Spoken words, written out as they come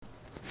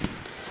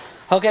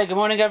Okay, good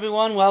morning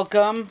everyone.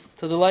 Welcome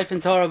to the Life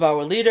and Torah of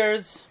our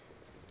leaders.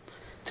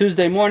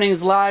 Tuesday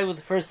mornings live with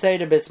the first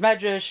Seder Beis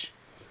Medrash.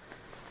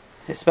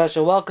 A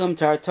special welcome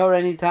to our Torah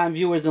Anytime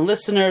viewers and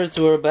listeners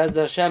who are Be'ez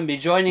Hashem be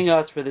joining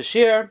us for the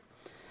Shir.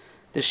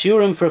 The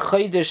Shiurim for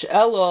Chodesh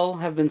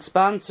Elul have been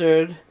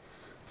sponsored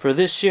for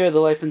this Shir, the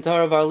Life and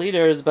Torah of our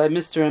leaders, by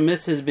Mr. and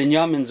Mrs.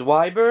 Binyamin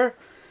Zweiber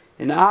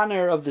in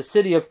honor of the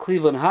city of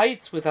Cleveland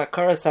Heights with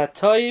Hakaras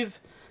HaToiv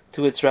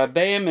to its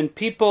Rabbeim and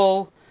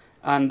people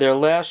on their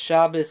last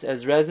Shabbos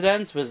as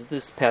residents was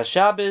this past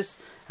Shabbos,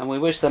 and we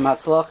wish them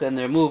Hatzlach in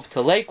their move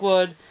to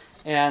Lakewood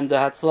and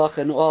Hatzlach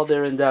in all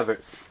their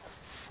endeavors.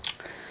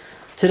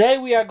 Today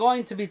we are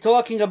going to be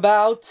talking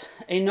about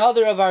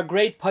another of our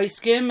great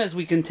Paiskim as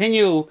we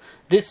continue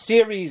this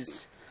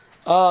series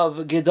of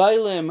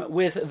Gedolim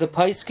with the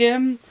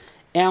Paiskim,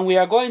 and we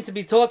are going to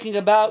be talking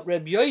about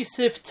Reb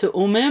Yosef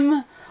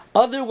Te'umim,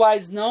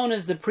 otherwise known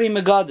as the Pri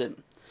Megadim.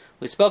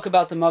 We spoke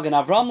about the Magen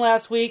Avram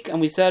last week, and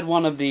we said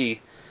one of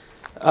the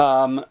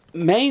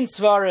main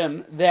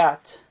svarim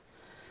that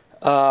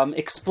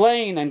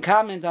explain and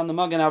comment on the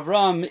Magen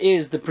Avram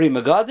is the Pri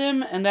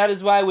Megadim, and that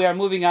is why we are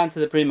moving on to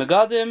the Pri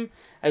Megadim.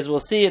 As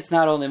we'll see, it's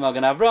not only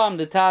Magen Avram,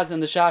 the Taz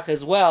and the Shach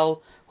as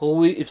well, who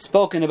we've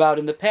spoken about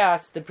in the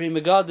past. The Pri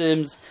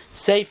Megadim's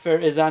Sefer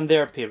is on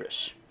their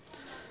Pirush.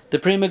 The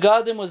Pri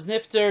Megadim was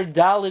Nifter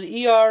Daled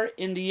Iyar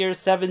in the year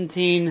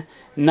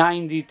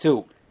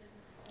 1792.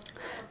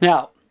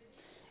 Now,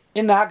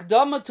 in the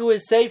Hakdama to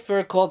his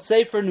Sefer called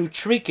Sefer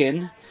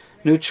Nutrikin,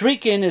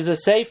 Nutrikin is a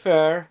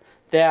Sefer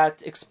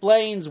that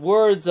explains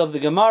words of the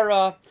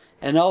Gemara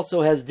and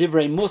also has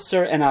Divrei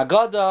Musar and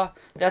Agada.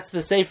 That's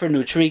the Sefer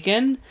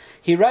Nutrikin.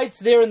 He writes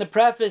there in the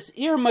preface,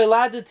 Ir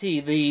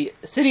Meiladati, the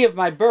city of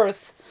my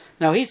birth.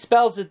 Now he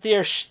spells it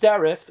there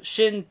Shterif,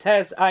 Shin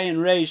Tes Ayin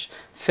Reish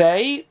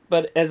Fei,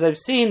 but as I've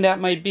seen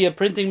that might be a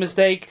printing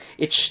mistake.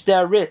 It's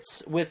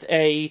Shteritz with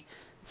a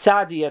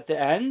tzadi at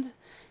the end.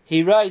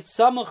 He writes,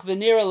 Samuch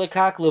v'nira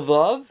lekak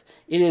Lvov.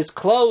 It is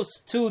close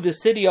to the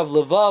city of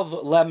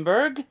Lvov,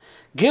 Lemberg.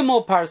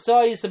 Gimel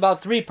parsais,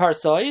 about 3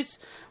 parsais,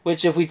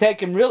 which if we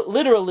take him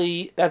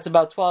literally, that's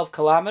about 12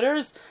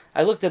 kilometers.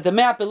 I looked at the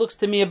map, it looks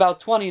to me about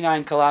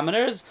 29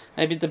 kilometers.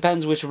 Maybe it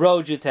depends which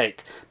road you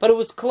take. But it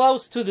was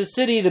close to the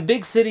city, the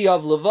big city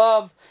of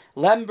Lvov,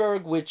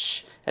 Lemberg,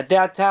 which at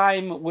that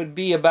time would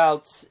be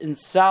about in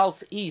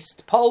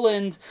southeast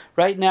Poland.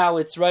 Right now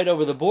it's right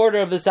over the border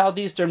of the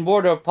southeastern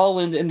border of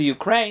Poland in the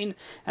Ukraine,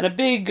 and a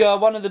big,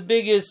 one of the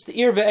biggest,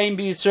 Ir Ve'ein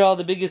B'Yisrael,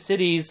 the biggest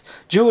cities,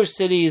 Jewish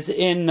cities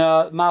in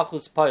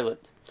Malchus,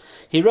 Poland.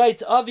 He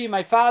writes, Avi,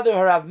 my father,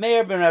 Harav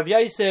Meir ben Rav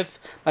Yosef.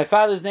 My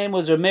father's name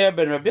was Rav Meir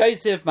ben Rav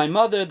Yosef. My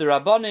mother, the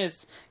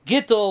Rabbanis,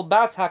 Gittel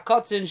Bas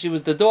HaKotzin. She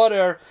was the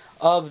daughter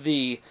of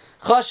the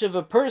Chashiv,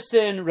 a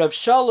person, Rav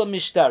Shalom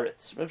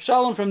Mishtaretz. Rav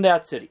Shalom from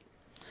that city.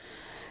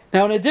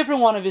 Now, in a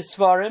different one of his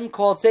svarim,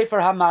 called Sefer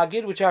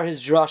HaMagid, which are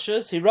his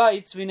drashas, he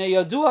writes, V'nei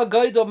yadua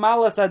goydol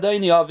malas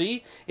adoni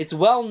avi. It's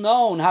well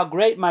known how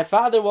great my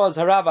father was,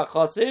 Harav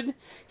HaChosid.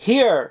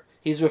 Here,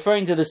 he's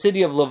referring to the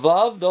city of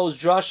Lvov. Those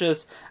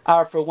drashas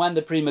are for when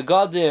the Pri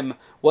Megadim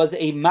was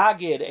a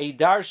Magid, a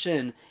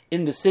Darshan,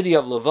 in the city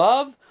of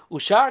Lvov.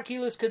 Ushar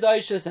Kilos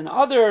Kedaishas and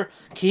other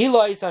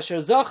Kilos Asher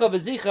Zacha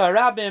V'zicha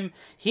Rabim.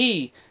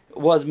 He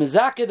was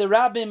Mezakeh the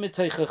Rabbim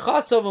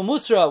Mitoichachasav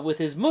Musra with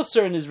his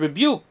Musar and his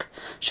rebuke.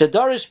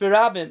 Shadarish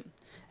Berabim.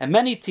 And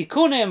many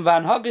tikkunim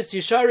vanhagas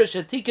yisharish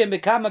atikim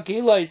bekama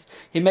kilos.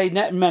 He made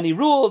many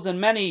rules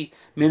and many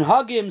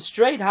minhagim,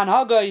 straight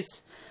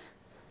hanhagos.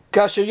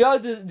 Kasher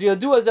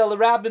yadu azel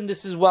rabbim.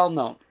 This is well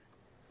known.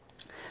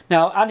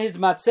 Now, on his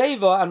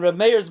matzeva, on Reb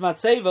Meir's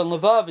matzeva in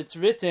Lvov, it's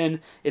written.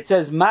 It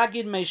says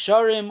Magid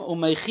meisharim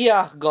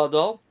u'meichiach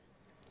gadol.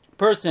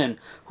 Person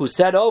who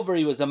said over,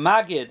 he was a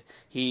Magid.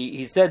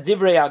 He said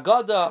Divrei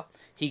Agada.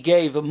 He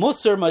gave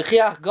Musar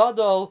Mechiach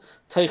Gadol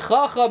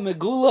Teichacha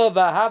Megula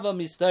Vahava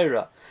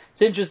Misteira.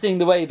 It's interesting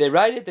the way they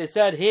write it. They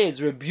said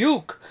his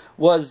rebuke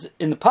was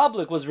in the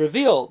public, was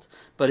revealed,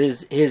 but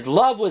his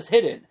love was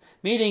hidden.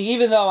 Meaning,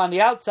 even though on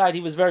the outside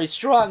he was very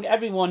strong,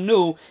 everyone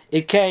knew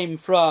it came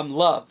from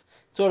love.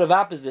 Sort of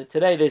opposite.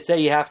 Today they say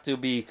you have to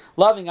be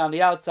loving on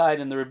the outside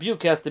and the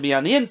rebuke has to be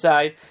on the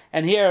inside.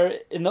 And here,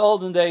 in the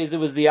olden days, it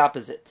was the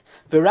opposite.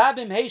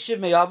 V'rabim heishiv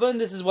me'avon,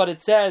 this is what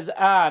it says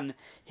on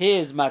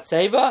his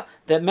matzeva,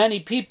 that many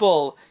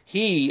people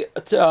he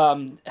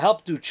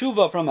helped do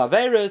tshuva from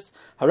Averis.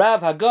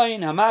 Harav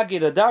Hagoyin,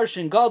 Hamagid,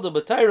 Adarshin, Gadol,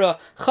 B'Torah,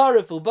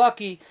 Charif,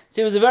 Ubaki.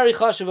 So he was a very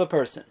chashuv a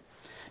person.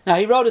 Now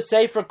he wrote a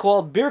sefer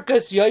called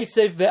Birkas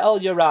Yosef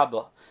Ve'el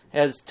Yerabah. It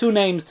has 2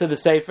 names to the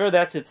sefer,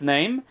 that's its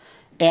name.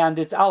 And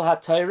it's Al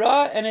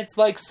HaTorah, and it's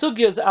like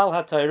Sugya's Al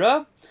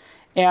HaTorah.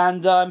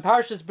 And in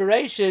Parshas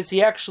Bereishis,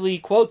 he actually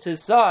quotes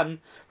his son,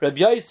 Reb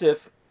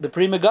Yosef, the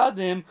Pri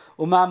Megadim,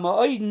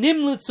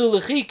 nimlutzu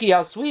lechiki,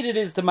 how sweet it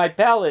is to my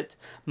palate.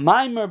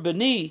 Maimer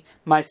b'ni,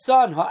 my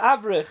son,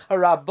 ha'avrich,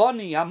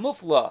 ha'rabbani,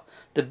 ha'mufla,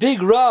 the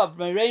big Rav,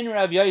 Merein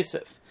Rav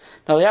Yosef.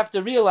 Now you have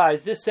to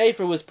realize this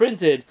sefer was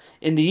printed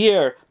in the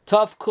year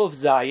Tav Kuf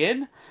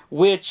Zayin,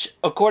 which,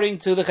 according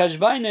to the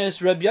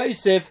Cheshbainis, Reb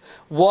Yosef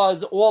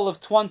was all of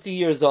 20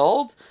 years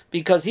old,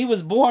 because he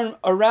was born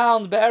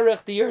around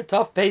Be'erech the year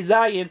Tov Pei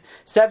Zayin,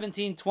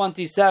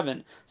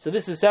 1727. So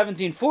this is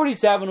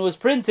 1747, it was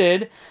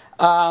printed,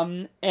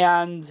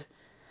 and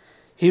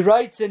he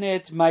writes in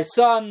it, "My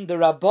son, the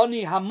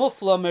Rabboni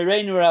Hamufla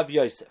Mereinu Rav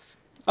Yosef."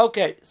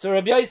 Okay, so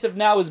Reb Yosef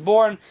now is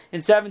born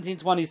in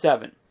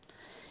 1727.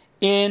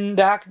 In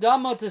the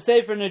Hakdama to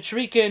Sefer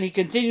Netrikin, he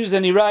continues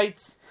and he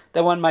writes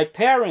that when my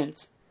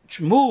parents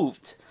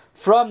moved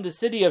from the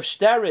city of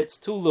Shtaritz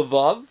to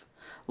Lvov,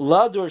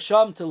 Lad or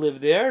Sham to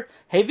live there,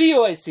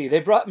 Heviu I see, they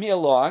brought me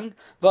along.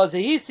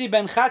 Vazahisi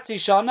ben Chatzi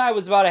Shana, I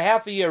was about a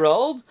half a year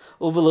old.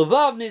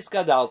 Uvelvav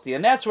Niskadalti,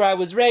 and that's where I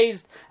was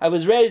raised. I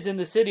was raised in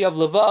the city of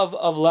Lvov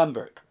of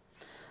Lemberg.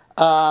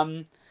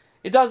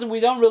 We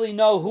don't really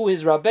know who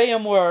his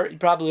Rabbeim were. He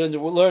probably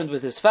learned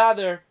with his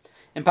father.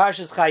 In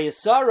Parshas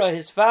Chayesara,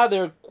 his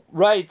father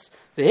writes,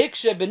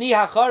 "V'hikshe b'ni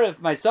hacharif,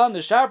 my son,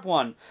 the sharp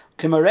one,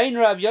 k'marein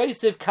Rav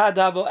Yosef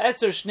kadavo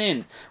eser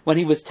shnin." When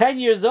he was 10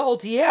 years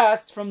old, he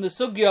asked from the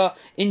sugya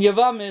in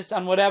Yavamis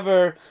on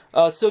whatever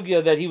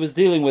sugya that he was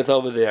dealing with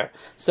over there.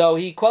 So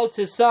he quotes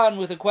his son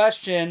with a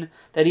question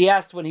that he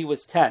asked when he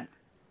was 10.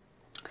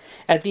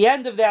 At the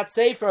end of that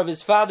sefer, of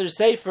his father's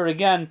sefer,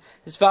 again,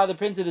 his father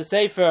printed the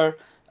sefer,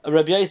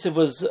 Rabbi Yosef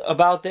was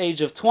about the age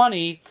of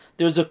 20.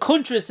 There's a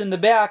kuntris in the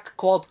back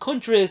called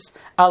Kuntris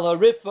al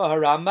Harifa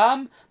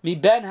Harambam mi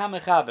ben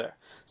HaMechaber.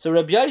 So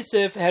Rabbi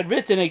Yosef had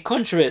written a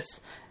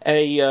kuntris,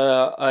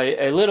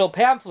 a little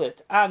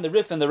pamphlet on the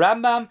Rif and the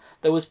Rambam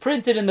that was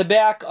printed in the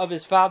back of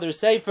his father's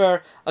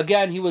sefer.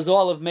 Again, he was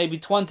all of maybe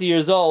 20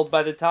 years old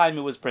by the time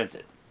it was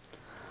printed.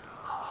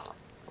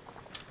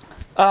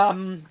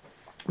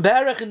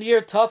 Be'erech in the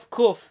year Tov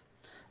Kuf,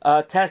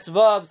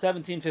 Tesvav,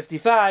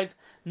 1755,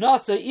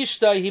 Nasa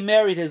Ishtai, he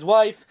married his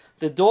wife,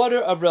 the daughter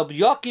of Rabbi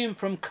Yochim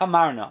from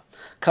Kamarna.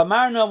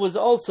 Kamarna was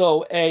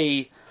also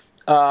a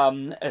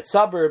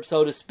suburb,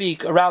 so to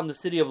speak, around the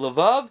city of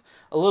Lvov,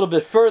 a little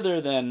bit further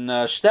than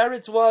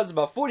Shtaritz was,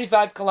 about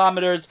 45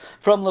 kilometers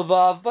from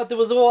Lvov, but it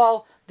was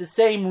all the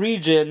same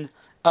region,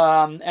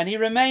 and he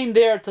remained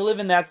there to live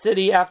in that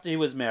city after he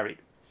was married.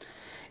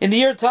 In the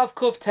year Tav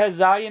Kuf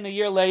Tezayin, a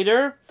year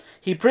later,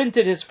 he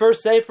printed his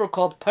first sefer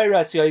called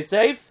Peiras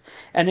Yosef,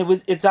 and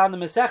it's on the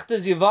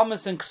Masechtas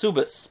Yevamis and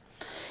Ksubas.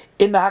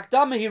 In the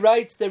Hakdama, he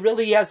writes that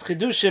really he has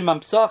Chidushim,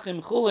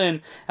 Amsachim,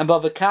 Chulin, and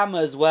Bava Kama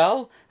as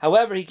well.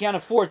 However, he can't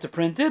afford to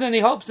print it, and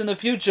he hopes in the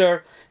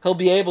future he'll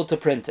be able to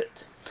print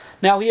it.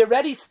 Now, he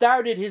already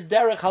started his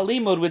Derech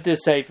Halimud with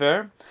this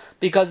sefer,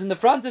 because in the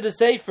front of the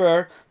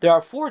sefer there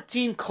are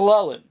 14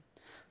 klalim.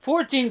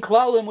 14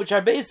 klalim, which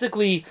are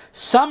basically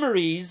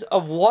summaries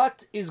of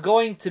what is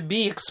going to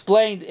be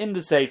explained in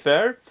the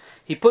sefer.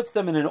 He puts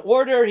them in an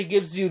order. He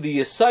gives you the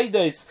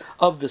yesaidos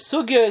of the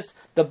sugyas,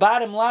 the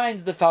bottom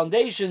lines, the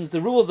foundations,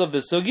 the rules of the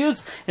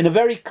sugyas, in a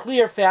very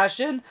clear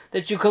fashion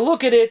that you can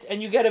look at it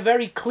and you get a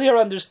very clear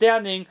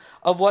understanding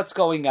of what's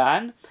going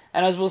on.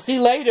 And as we'll see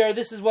later,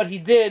 this is what he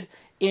did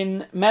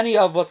in many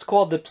of what's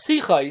called the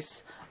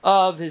psichos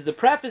of the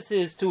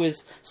prefaces to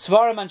his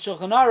Svarim and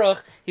Shulchan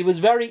Aruch. He was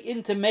very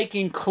into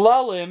making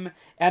klalim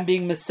and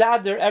being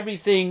mesader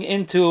everything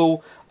into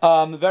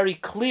very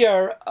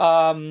clear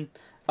klalim.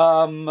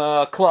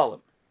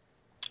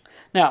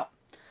 Now,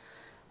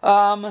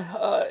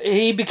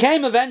 he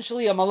became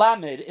eventually a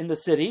malamed in the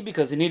city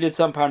because he needed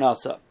some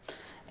parnasa.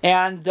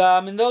 And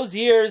in those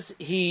years,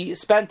 he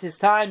spent his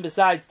time,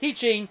 besides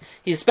teaching,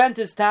 he spent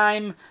his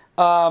time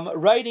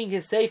writing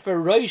his sefer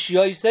Rosh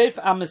Yosef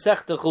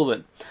Masechta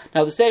Chulin.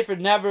 Now the sefer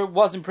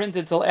wasn't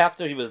printed till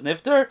after he was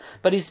nifter,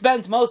 but he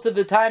spent most of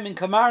the time in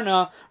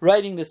Kamarna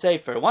writing the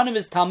sefer. One of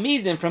his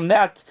talmidim from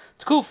that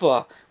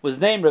tkufa was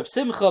named Reb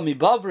Simcha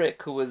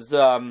Mibavrik, who was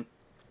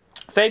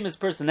famous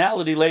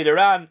personality later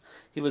on.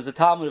 He was a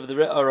talmid of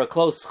or a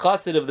close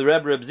chassid of the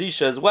Rebbe Reb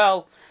Zisha as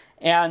well.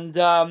 And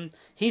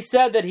he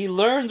said that he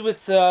learned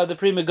with the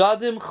Pri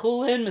Megadim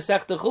Chulin,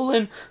 Masechta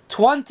Chulin,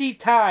 20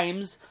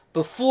 times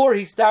before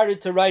he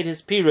started to write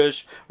his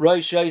Pirush,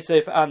 Rosh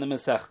Yosef on the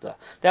Masechta.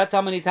 That's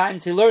how many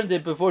times he learned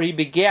it before he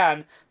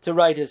began to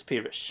write his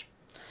Pirush.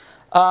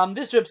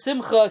 This Reb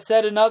Simcha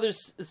said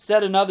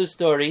another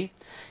story.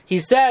 He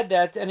said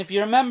that, and if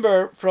you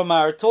remember from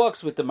our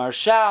talks with the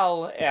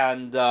Marshal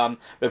and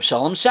Reb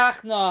Shalom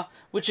Shachna,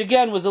 which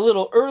again was a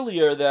little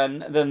earlier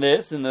than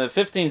this, in the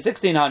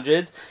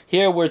 1600s,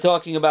 here we're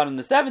talking about in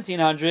the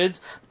 1700s,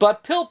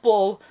 but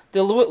Pilpul,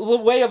 the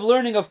way of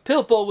learning of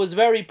Pilpul was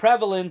very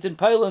prevalent in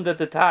Poland at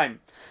the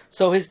time.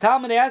 So his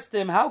Talmud asked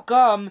him, how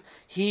come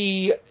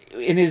he,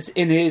 in his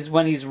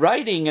when he's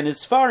writing in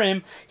his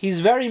Sfarim, he's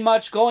very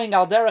much going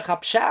al derech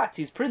hapshat.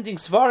 He's printing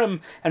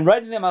Sfarim and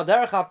writing them al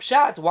derech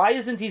hapshat. Why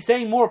isn't he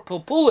saying more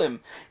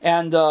pilpulim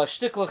and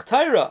shtiklach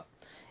Torah?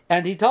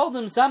 And he told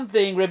him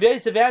something. Rabbi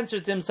Yosef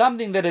answered him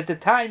something that at the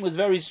time was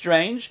very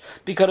strange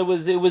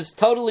because it was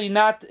totally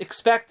not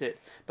expected.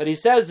 But he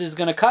says there's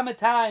going to come a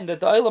time that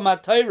the Olam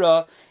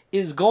HaTorah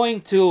is going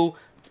to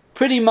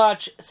pretty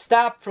much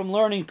stop from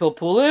learning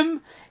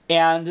pilpulim,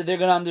 and they're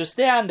going to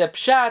understand that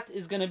Pshat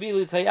is going to be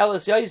L'tay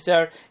Elis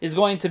Yaiser, is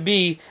going to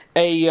be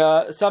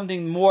a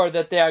something more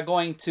that they are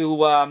going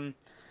to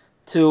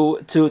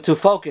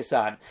focus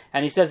on.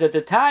 And he says at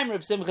the time,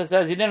 Reb Simcha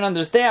says he didn't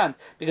understand,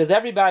 because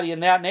everybody in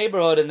that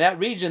neighborhood, in that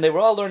region, they were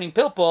all learning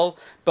Pilpul,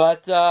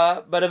 but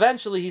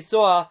eventually he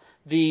saw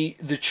the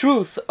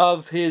truth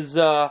of his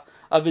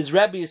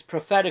Rebbe's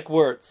prophetic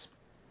words.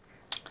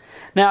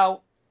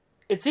 Now,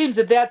 it seems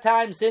at that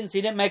time, since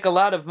he didn't make a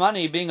lot of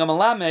money being a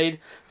Malamed,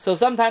 so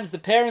sometimes the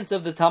parents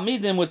of the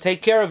Talmidim would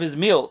take care of his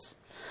meals.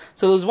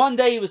 So there was one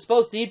day he was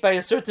supposed to eat by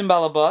a certain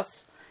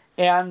Balabas,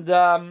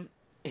 and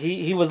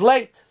he was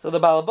late. So the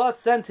Balabas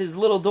sent his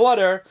little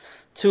daughter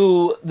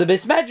to the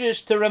Beis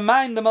Medrash to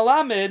remind the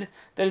Malamed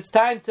that it's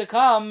time to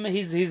come.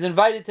 He's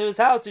invited to his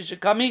house. He should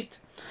come eat.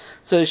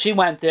 So she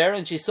went there,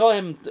 and she saw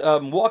him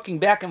walking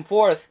back and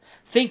forth,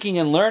 thinking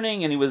and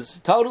learning, and he was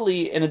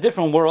totally in a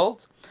different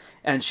world.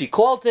 And she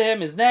called to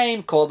him his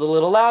name, called a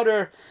little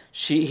louder.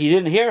 He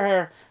didn't hear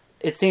her.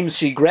 It seems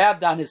she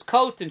grabbed on his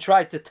coat and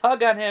tried to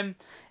tug on him,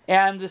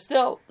 and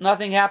still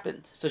nothing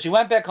happened. So she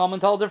went back home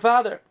and told her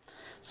father.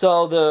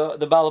 So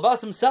the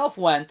Balabas himself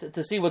went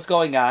to see what's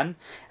going on,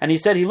 and he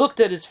said he looked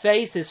at his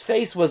face. His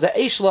face was a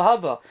eish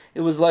lahava.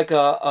 It was like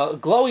a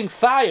glowing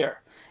fire.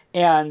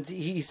 And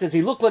he says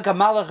he looked like a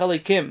Malach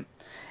Alikim.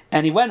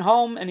 And he went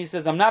home and he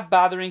says, I'm not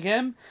bothering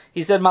him.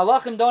 He said,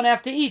 Malachim don't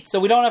have to eat, so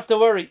we don't have to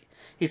worry.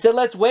 He said,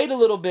 let's wait a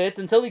little bit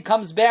until he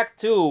comes back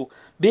to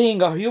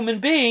being a human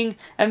being,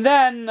 and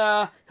then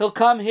he'll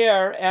come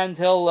here and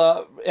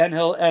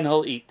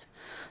he'll eat.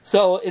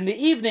 So in the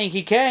evening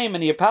he came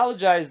and he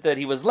apologized that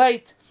he was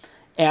late,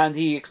 and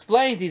he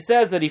explained, he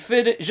says that he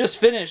just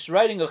finished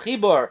writing a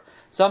chibur.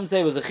 Some say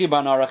it was a chibur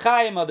on Orach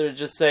Chaim, others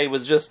just say it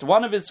was just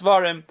one of his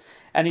svarim.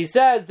 And he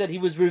says that he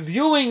was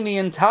reviewing the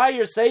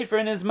entire Sefer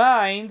in his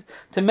mind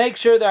to make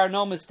sure there are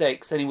no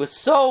mistakes. And he was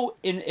so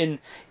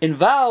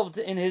involved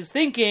in his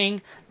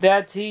thinking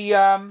that he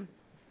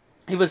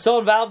was so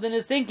involved in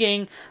his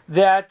thinking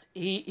that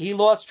he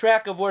lost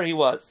track of where he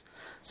was.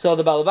 So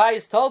the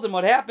Balabais told him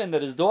what happened,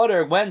 that his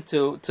daughter went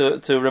to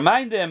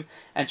remind him,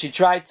 and she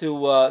tried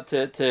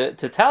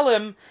to tell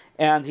him,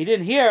 and he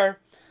didn't hear.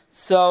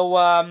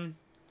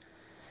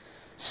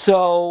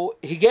 So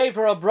he gave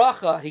her a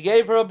bracha. He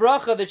gave her a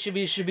bracha that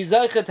she should be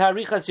zeichet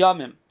harichas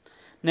yamim.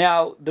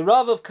 Now, the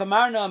Rav of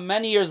Kamarna,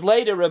 many years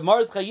later, Reb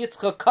Mordechai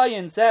Yitzchak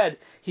Kayin, said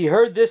he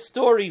heard this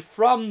story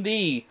from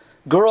the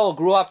girl,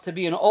 grew up to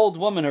be an old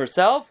woman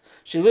herself.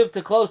 She lived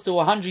to close to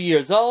 100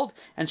 years old,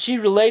 and she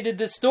related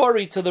this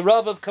story to the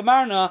Rav of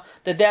Kamarna,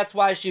 that's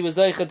why she was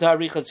zeichet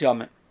harichas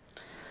yamim.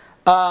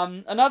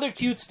 Another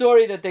cute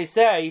story that they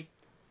say,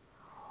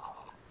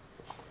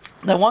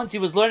 that once he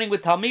was learning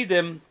with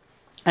Talmidim,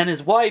 and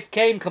his wife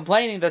came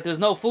complaining that there's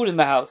no food in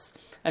the house.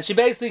 And she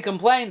basically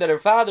complained that her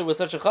father was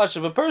such a chush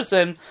of a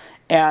person,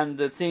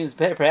 and it seems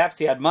perhaps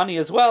he had money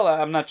as well,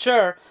 I'm not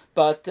sure,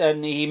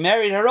 and he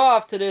married her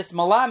off to this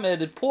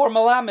Malamed, poor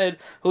Malamed,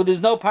 who there's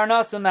no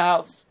parnas in the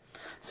house.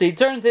 So he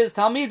turned to his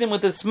Talmidim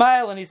with a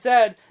smile and he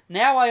said,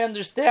 now I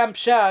understand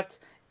Pshat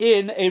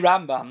in a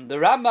Rambam. The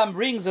Rambam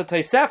brings a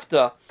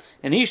Tosefta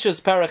in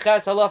Isha's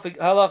Paraches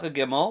Halacha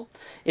Gimel.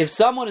 If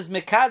someone is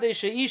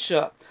Mekadesh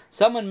Isha,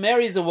 someone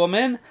marries a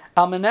woman,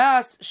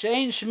 Almanas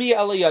Shein Shmi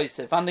Ala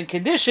Yosef, on the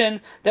condition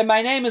that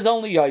my name is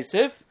only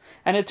Yosef,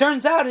 and it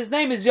turns out his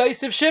name is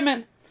Yosef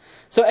Shimon.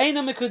 So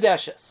Eina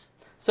Mekudeshes.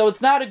 So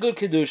it's not a good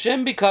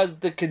Kedushin, because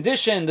the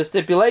condition, the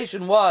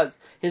stipulation was,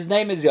 his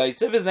name is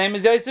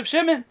Yosef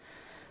Shimon.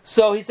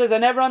 So he says, I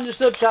never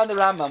understood Pshat the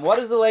Rambam. What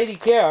does the lady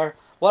care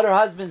what her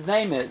husband's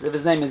name is? If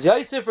his name is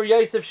Yosef or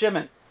Yosef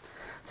Shimon?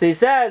 So he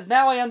says,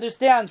 now I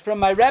understand, from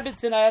my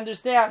Rebbitzin I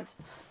understand.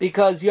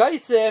 Because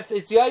Yosef,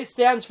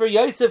 stands for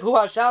Yosef Hu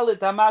Hashalit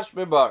Hamash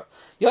Bibar.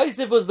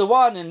 Yosef was the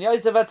one, and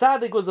Yosef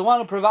HaTzadik was the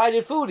one who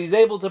provided food. He's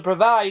able to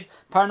provide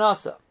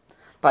Parnasa.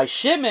 By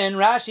Shimon,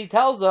 Rashi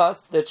tells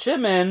us that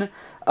Shimon,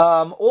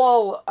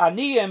 all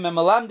Aniyim and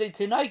Malamdei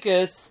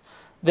Tinaikis,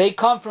 they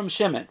come from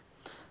Shimon.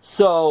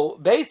 So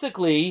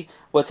basically,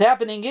 what's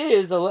happening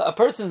is a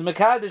person's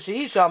Mekadesh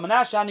Isha,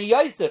 Manash Ani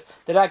Yosef,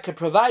 that I could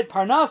provide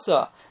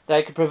Parnasa,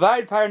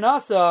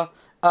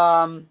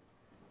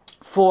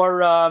 for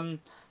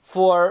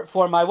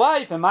my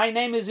wife, and my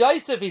name is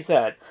Yosef, he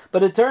said.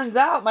 But it turns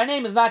out my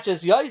name is not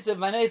just Yosef,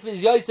 my name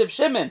is Yosef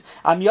Shimon.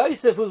 I'm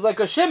Yosef who's like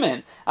a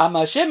Shimon. I'm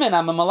a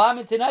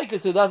Malamed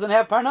Tinaikus who doesn't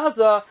have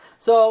Parnasa.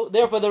 So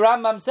therefore the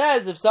Rambam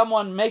says if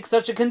someone makes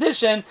such a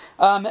condition,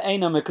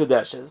 Eina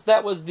Mekudeshes.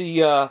 That was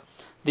the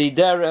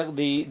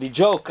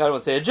joke, I don't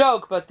want to say a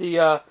joke, but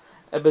the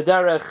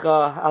B'derech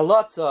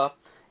Alotza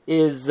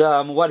is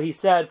what he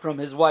said from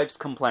his wife's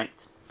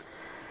complaint.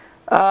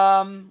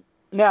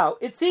 Now,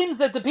 it seems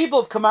that the people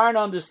of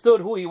Kamarna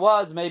understood who he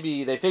was.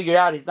 Maybe they figured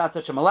out he's not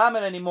such a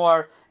Malamed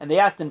anymore, and they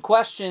asked him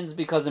questions,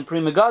 because in Pri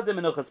Megadim,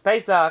 in Uchas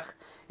Pesach,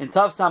 in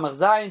Tav Samach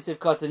Zayin,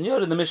 Tzivkat and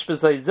Yud, in the Mishpah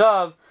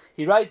Zayizav,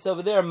 he writes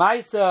over there,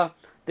 Maisa,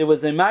 there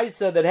was a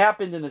Maisa that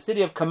happened in the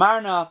city of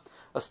Kamarna,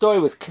 a story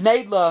with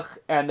Kneidlach,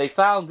 and they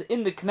found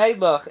in the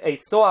Kneidlach a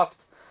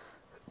soft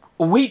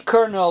wheat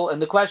kernel,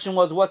 and the question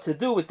was what to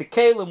do with the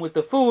kalim, with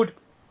the food.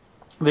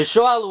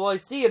 Vishoalu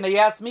see, and they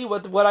asked me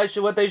what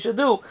they should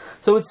do.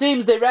 So it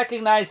seems they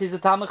recognize he's a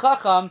Talmid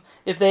Chacham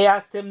if they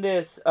asked him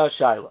this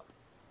shaila.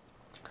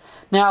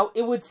 Now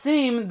it would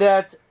seem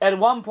that at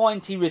one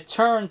point he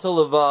returned to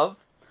Lvov,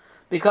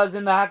 because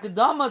in the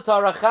Hakadama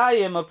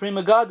Tarachayim of Pri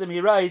Megadim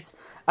he writes,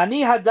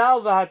 Ani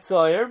hadal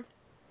v'hatzoyer,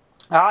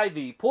 I,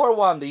 the poor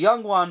one, the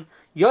young one,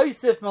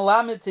 Yosef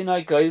melamed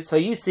tinoikos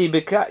hayisi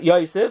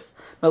Yosef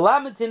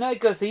melamed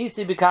tinoikos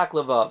hayisi b'kak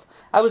Lvov.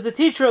 I was the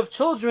teacher of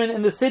children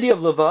in the city of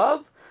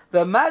Lvov,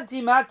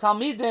 v'madti mat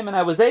talmidim, and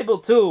I was able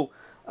to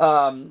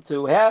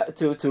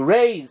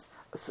raise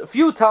a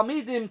few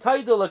talmidim,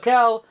 taidul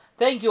akel.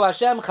 Thank you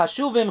Hashem,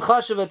 chashuvim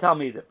chashuv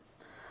talmidim.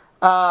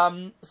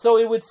 So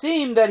it would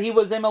seem that he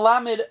was a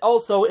melamed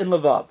also in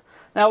Lvov.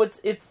 Now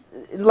it's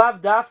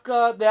lav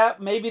dafka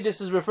that maybe this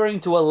is referring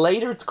to a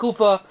later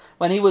tkufa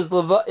when he was in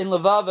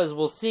Lvov, as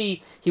we'll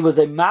see. He was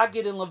a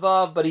magid in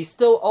Lvov, but he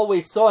still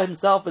always saw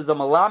himself as a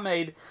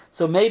melamed.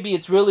 So maybe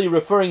it's really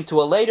referring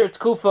to a later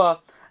tkufa.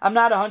 I'm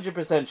not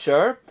 100%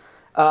 sure.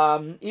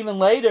 Even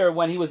later,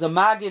 when he was a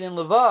magid in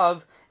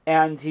Lvov,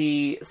 and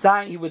he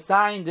would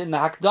sign in the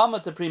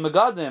Hakdama to Pri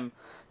Megadim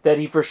that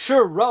he for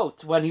sure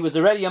wrote when he was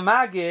already a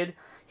magid.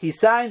 He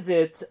signs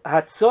it,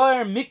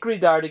 Hatzoyer Mikri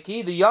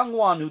Dardiki, the young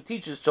one who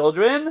teaches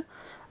children,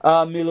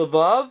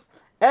 Milavov,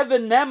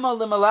 Even Nema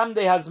L'Malamde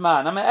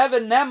Hazman. I'm an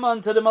Even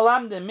Neman to the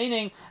Malamde,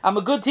 meaning I'm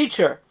a good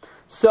teacher.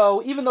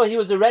 So even though he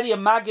was already a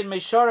Magid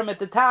Mesharim at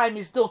the time,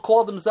 he still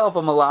called himself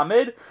a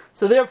Malamed.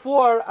 So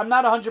therefore, I'm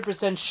not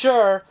 100%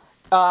 sure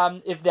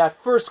if that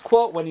first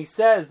quote when he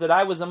says that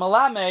I was a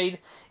Malamed,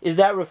 is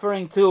that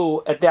referring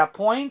to at that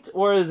point,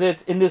 or is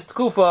it in this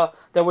Tkufa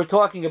that we're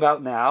talking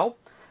about now?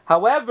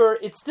 However,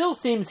 it still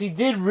seems he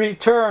did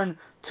return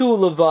to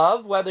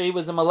Lvov, whether he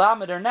was a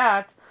Malamed or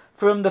not,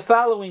 from the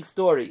following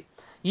story.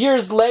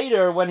 Years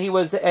later, when he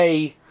was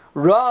a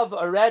Rav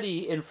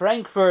already in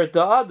Frankfurt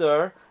the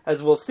Oder,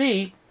 as we'll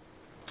see,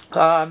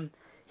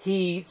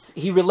 he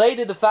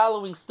related the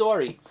following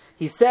story.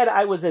 He said,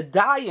 I was a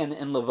Dayan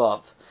in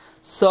Lvov.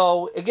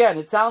 So, again,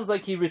 it sounds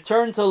like he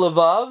returned to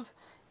Lvov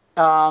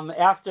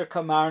after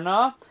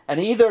Kamarna, and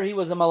either he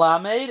was a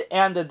Malamed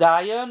and a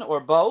Dayan, or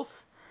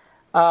both.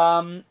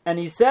 And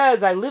he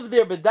says, I lived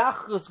there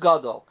b'dachus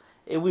gadol.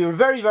 We were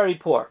very, very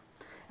poor.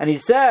 And he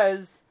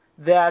says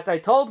that I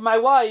told my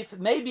wife,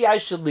 maybe I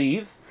should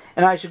leave,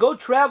 and I should go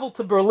travel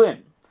to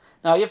Berlin.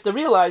 Now you have to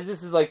realize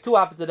this is like two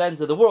opposite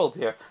ends of the world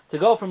here. To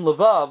go from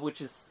Lvov, which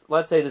is,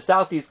 let's say, the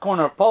southeast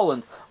corner of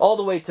Poland, all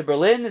the way to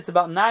Berlin, it's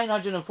about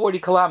 940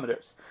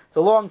 kilometers. It's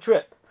a long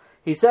trip.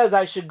 He says,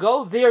 I should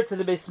go there to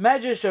the Beis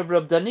Medrash of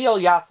Reb Daniel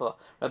Yaffa.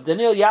 Reb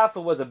Daniel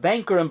Yaffa was a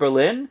banker in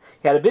Berlin.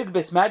 He had a big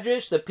Beis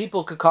Medrash that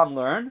people could come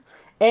learn.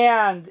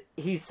 And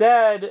he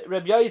said,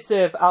 Reb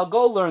Yosef, I'll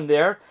go learn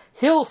there.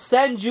 He'll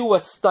send you a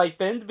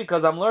stipend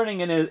because I'm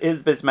learning in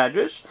his Beis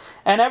Medrash.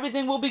 And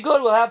everything will be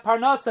good. We'll have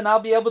parnas and I'll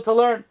be able to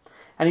learn.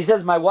 And he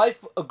says, my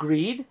wife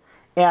agreed.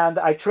 And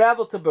I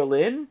traveled to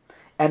Berlin.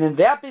 And in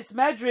that Beis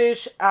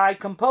Medrash, I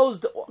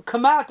composed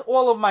kamat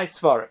all of my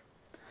svarim.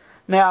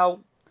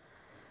 Now,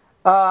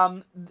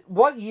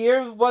 what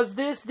year was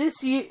this?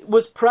 This year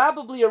was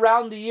probably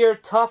around the year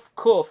Tuf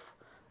Kuf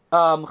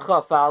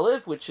Chaf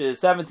Aleph, which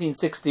is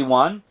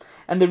 1761.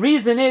 And the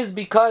reason is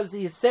because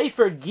his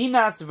Sefer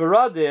Ginas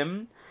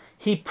Veradim,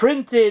 he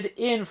printed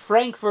in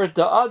Frankfurt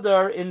the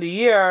Oder in the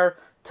year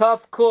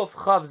Tuf Kuf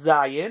Chav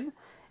Zayin.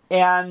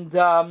 And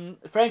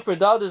Frankfurt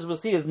the Oder, we'll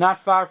see, is not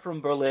far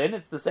from Berlin.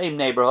 It's the same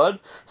neighborhood.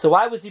 So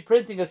why was he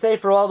printing a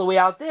Sefer all the way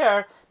out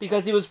there?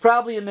 Because he was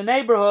probably in the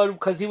neighborhood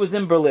because he was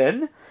in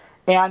Berlin.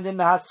 And in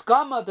the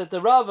Haskama that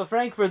the Rav of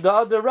Frankfurt the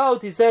Oder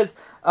wrote, he says,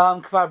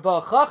 Kvar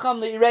ba Chacham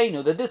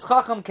le'irenu, that this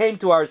Chacham came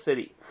to our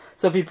city.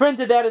 So if he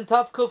printed that in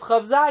Taf Kuf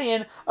Chav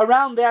Zayin,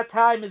 around that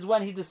time is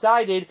when he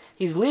decided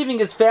he's leaving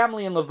his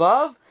family in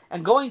Lvov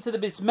and going to the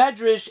Beis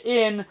Medrash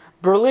in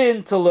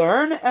Berlin to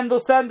learn, and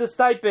they'll send a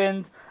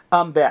stipend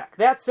back.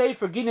 That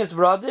Sefer Ginas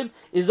Veradim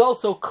is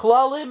also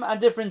klalim on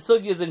different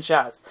sugyas in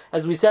Shas.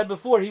 As we said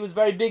before, he was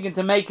very big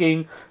into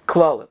making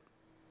klalim.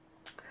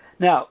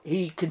 Now,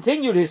 he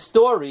continued his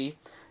story,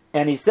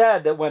 and he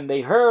said that when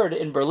they heard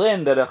in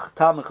Berlin that a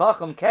Talmid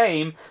Chacham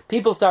came,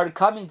 people started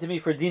coming to me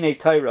for Dinei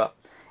Torah.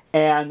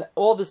 And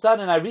all of a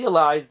sudden I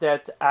realized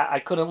that I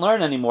couldn't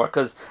learn anymore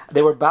because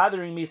they were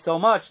bothering me so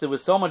much. There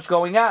was so much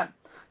going on.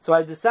 So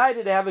I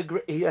decided to have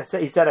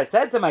I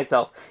said to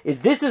myself,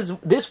 is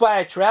this why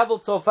I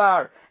traveled so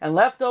far and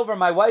left over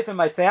my wife and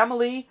my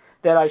family,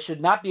 that I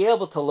should not be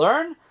able to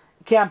learn?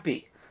 It can't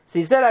be. So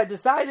he said, I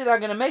decided I'm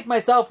going to make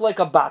myself like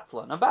a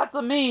batlan. A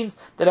batlan means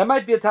that I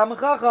might be a Talmid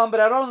Chacham,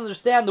 but I don't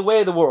understand the way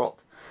of the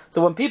world.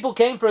 So when people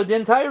came for a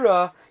Din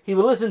Torah, he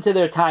would listen to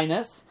their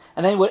tainus,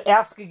 and then he would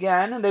ask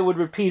again, and they would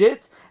repeat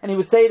it, and he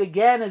would say it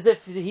again as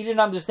if he didn't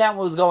understand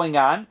what was going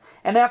on.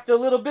 And after a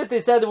little bit,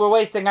 they said that we're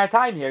wasting our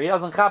time here. He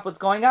doesn't chop what's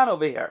going on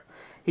over here.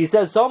 He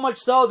says so much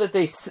so that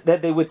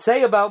they would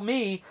say about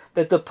me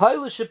that the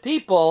Polish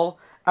people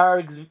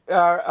have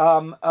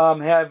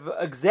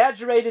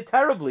exaggerated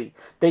terribly.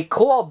 They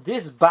called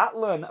this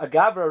Batlan a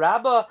Gavra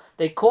Rabba.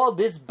 They called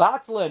this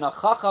Batlan a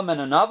Chacham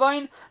and a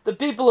Navain. The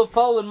people of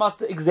Poland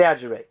must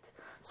exaggerate.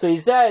 So he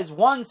says,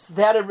 once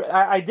that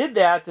I did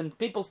that and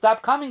people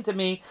stopped coming to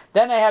me,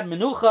 then I had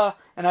menucha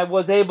and I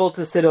was able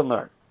to sit and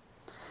learn.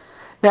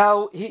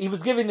 Now, he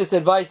was giving this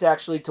advice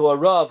actually to a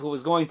Rav who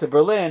was going to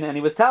Berlin, and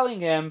he was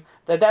telling him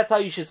that that's how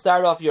you should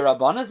start off your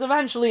Rabbanas.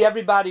 Eventually,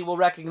 everybody will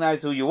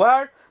recognize who you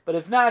are, but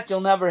if not, you'll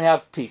never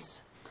have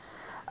peace.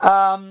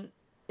 It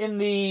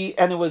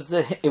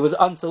was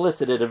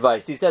unsolicited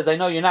advice. He says, I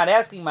know you're not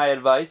asking my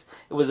advice.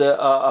 It was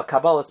a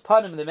Kabbalist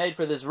panim they made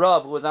for this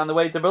Rav who was on the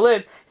way to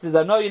Berlin. He says,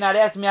 I know you're not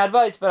asking me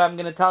advice, but I'm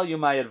going to tell you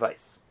my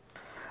advice.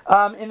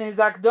 In his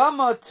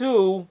Akdama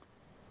to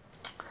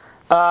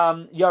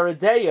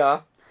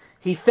Yaredeya,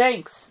 he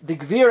thanks the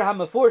Gvir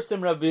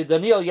HaMeforsim Rabbi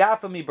Daniel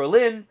Yafami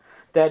Berlin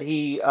that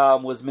he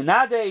was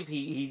Menadev,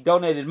 he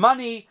donated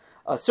money,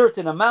 a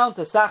certain amount,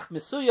 a Sach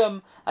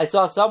Mesuyam. I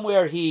saw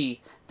somewhere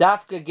he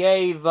dafka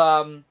gave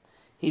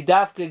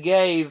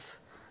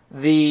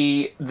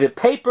the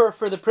paper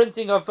for the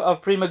printing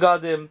of Pri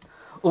Megadim.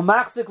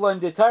 Umachzik Loim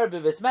De Torah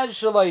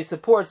b'Besmedrash. He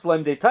supports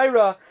Loim De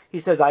Torah. He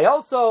says, I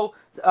also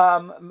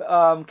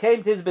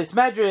came to his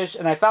Besmedrash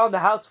and I found a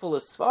house full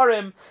of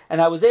Sfarim, and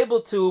I was able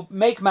to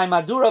make my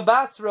Madura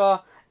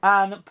Basra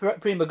on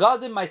Pri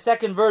Megadim, my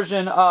second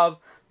version of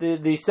the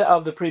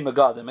Pri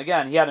Megadim.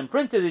 Again, he hadn't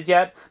printed it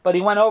yet, but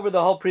he went over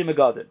the whole Pri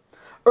Megadim.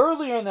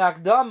 Earlier in the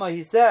Akdama,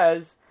 he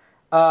says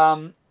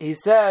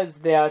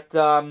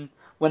that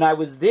when I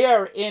was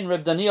there in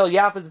Reb Daniel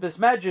Yaffa's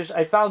Besmedrash,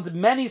 I found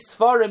many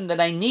Sfarim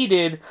that I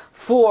needed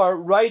for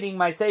writing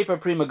my Sefer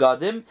Pri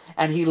Megadim,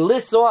 and he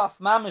lists off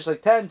mamish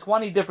like 10,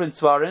 20 different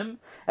Sfarim,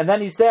 and then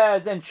he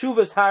says, and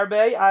Chuvas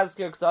Harbe,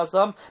 Azkir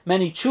Ktsasam,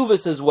 many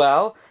Chuvas as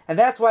well, and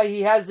that's why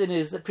he has in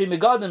his Pri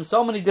Megadim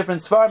so many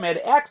different Sfarim he had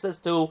access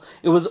to.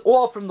 It was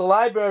all from the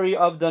library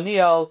of Reb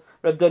Daniel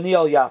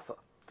Yaffa.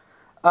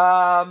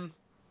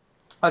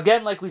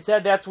 Again, like we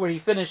said, that's where he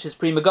finished his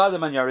Pri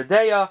Megadim on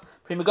Yaredeya.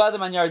 Pri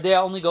Megadim on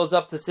Yaredeya only goes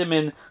up to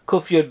Simin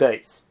Kuf Yud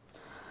Beis.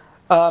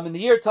 In the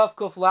year Tav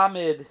Kuf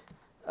Lamed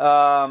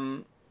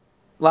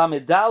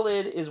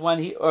Dalid is when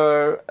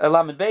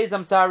Lamed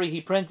Beis,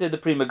 he printed the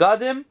Pri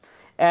Megadim,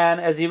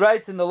 and as he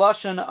writes in the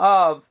Lashon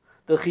of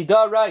the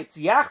Chida writes,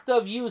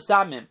 Yachtav Yu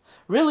Samim.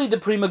 Really, the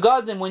Pri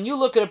Megadim, when you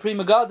look at a Pri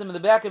Megadim in the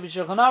back of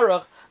Shulchan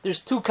Aruch,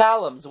 there's two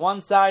columns.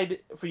 One side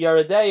for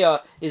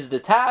Yaredeya is the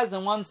Taz,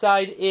 and one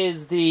side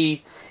is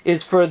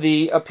for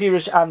the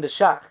Pirish on the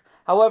Shach.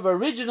 However,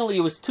 originally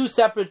it was two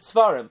separate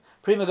Svarim,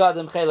 Pri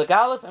Megadim Chelik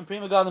Aleph and Pri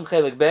Megadim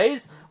Chelik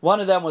Beis. One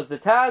of them was the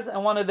Taz,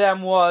 and one of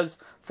them was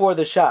for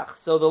the Shach.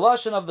 So the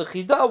Lashon of the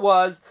Chida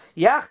was,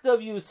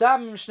 Yachtav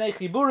Yusamim Shnei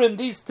Chiburim,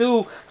 these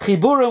two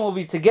Chiburim will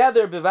be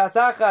together, Bivas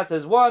Achas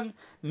as one,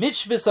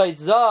 Mishbesai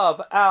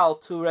Zav al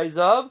Turei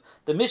Zav.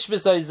 The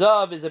Mishbesai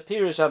Zav is a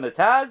Pirish on the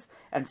Taz,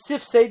 and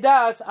Sifsei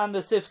Das on the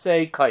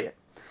Sifsei Kayet.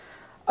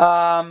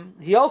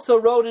 He also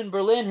wrote in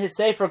Berlin his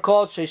sefer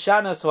called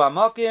Sheishanas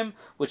Ha'amakim,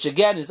 which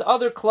again is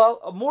more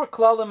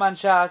klalim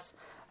anshas.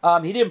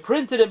 He didn't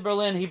print it in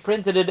Berlin; he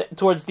printed it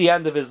towards the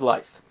end of his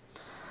life.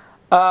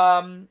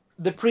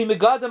 The Pri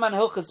Megadim on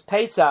Hilchas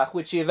Pesach,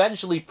 which he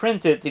eventually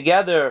printed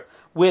together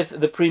with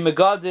the Pri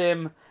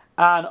Megadim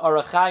on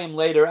Orach Chaim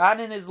later on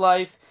in his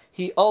life,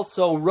 he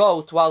also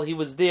wrote while he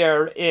was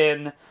there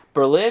in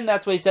Berlin.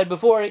 That's what he said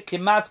before.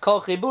 Kimat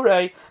kol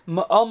chiburei,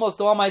 almost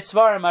all my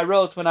svarim I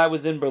wrote when I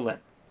was in Berlin.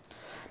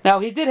 Now,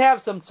 he did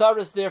have some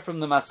tzaras there from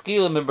the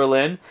Maskilim in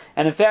Berlin,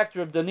 and in fact,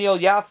 Reb Daniel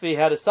Yaffe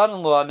had a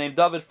son-in-law named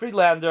David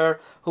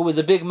Friedlander, who was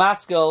a big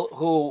Maskil,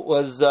 who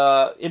was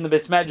in the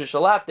Besmedrash a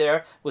lot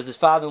there, was his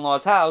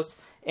father-in-law's house,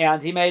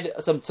 and he made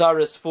some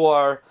tzaras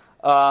for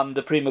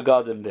the Pri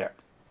Megadim there.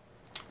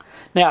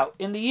 Now,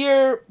 in the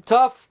year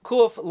Taf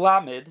Kuf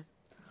Lamed,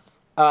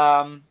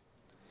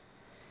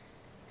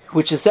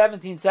 which is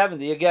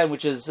 1770, again,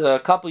 which is a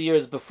couple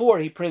years before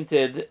he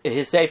printed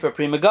his Sefer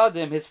Pri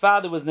Megadim, his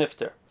father was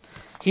Nifter.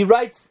 He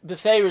writes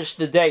beferish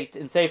the date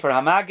in Sefer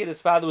Hamagid.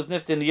 His father was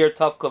Nifter in the year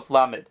Tav Kuf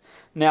Lamed.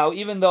 Now,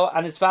 even though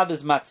on his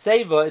father's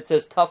Matseva it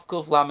says Tav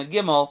Kuf Lamed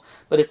Gimel,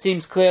 but it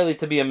seems clearly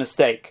to be a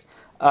mistake.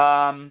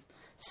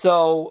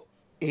 So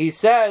he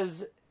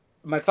says,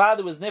 my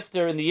father was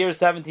Nifter in the year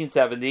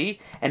 1770,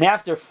 and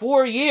after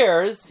 4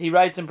 years, he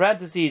writes in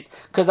parentheses,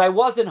 because I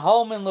wasn't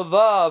home in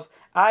Lvov,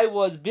 I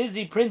was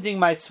busy printing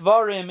my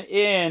Svarim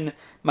in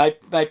my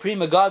Pri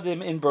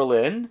Megadim in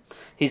Berlin.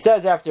 He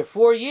says, after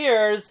 4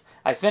 years,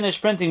 I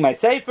finished printing my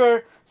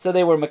Sefer, so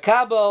they were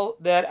makabel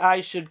that I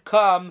should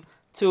come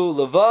to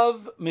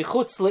Lvov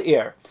Michutz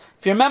Le'ir.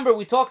 If you remember,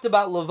 we talked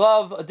about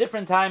Lvov a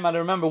different time, I don't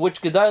remember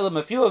which Gedalim,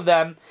 a few of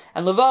them,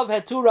 and Lvov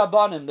had two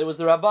Rabbanim. There was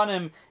the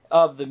Rabbanim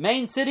of the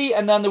main city,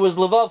 and then there was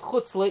Lvov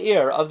Chutz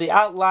Le'ir, of the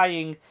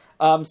outlying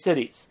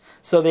cities.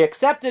 So they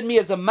accepted me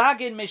as a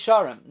Magid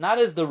Mesharim, not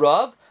as the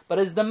Rav, but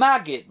as the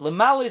Magid,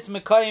 Lemalis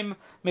Mekayim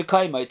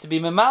Mekaymai, to be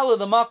Memala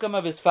the Makam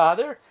of his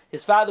father.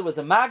 His father was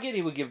a Magid,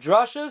 he would give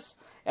drashas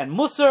and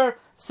Musar,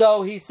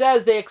 so he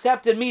says they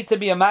accepted me to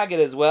be a Magid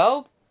as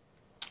well.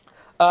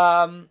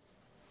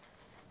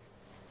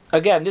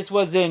 Again, this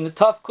was in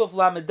Taf Kuf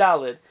Lamed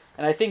Daled,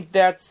 and I think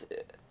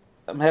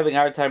I'm having a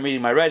hard time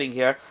reading my writing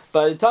here,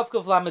 but in Taf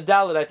Kuf Lamed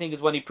Daled, I think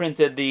is when he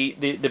printed the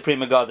Pri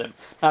Megadim,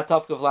 not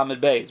Taf Kuf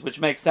Lamed Beis, which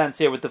makes sense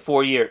here with the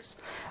 4 years.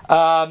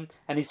 And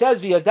he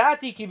says,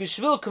 "V'yadati ki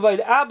b'shvil kavod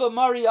Abba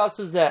Mari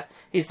asuzeh."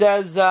 He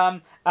says,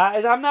 "I'm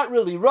not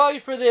really roy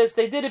for this.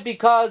 They did it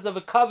because of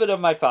a covet of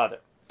my father."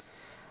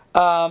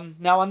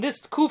 Now on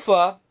this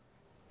Kufa,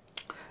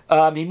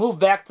 he moved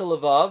back to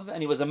Lvov,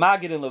 and he was a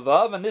Maggid in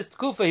Lvov. And this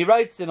Tkufa, he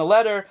writes in a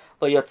letter,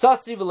 I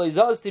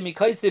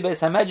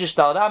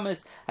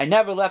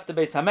never left the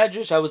Beis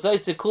HaMedrash, I was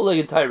Isaac Kula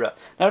in Torah.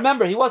 Now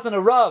remember, he wasn't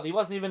a Rav, he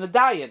wasn't even a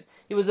Dayan.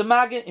 He was a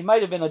Maggid, he might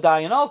have been a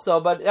Dayan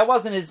also, but that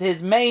wasn't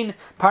his main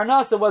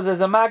Parnasa, was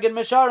as a Maggid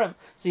Mesharim.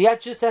 So he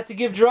just had to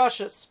give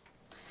drashas.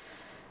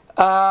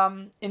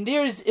 In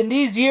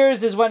these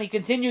years is when he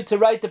continued to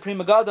write the Pri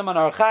Megadim on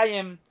Ar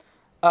Chaim,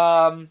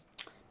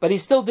 but he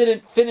still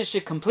didn't finish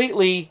it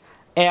completely,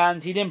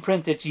 and he didn't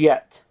print it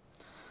yet.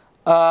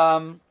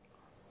 Now,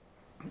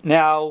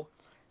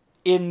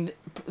 in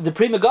the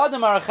Pri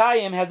Megadim Ar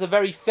Chaim has a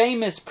very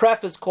famous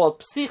preface called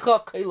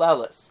Psicha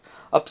Kailalis,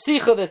 a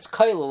psicha that's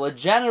kailal, a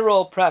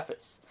general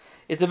preface.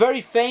 It's a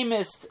very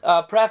famous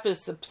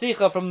preface,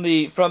 Psicha from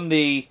the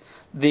Pri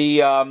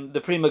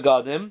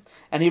Megadim,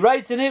 and he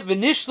writes in it,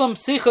 "V'nishlam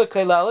Psicha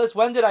Kailalis."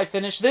 When did I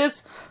finish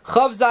this?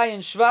 Chav Zayin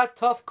Shvat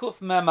Tov Kuf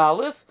Mem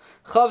Aleph.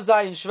 Chav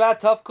Zayin Shvat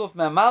Tov Kuf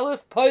Mem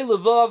Aleph. Poi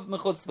Lvov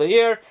Mechutz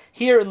La'ir.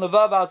 Here in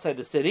Lvov, outside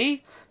the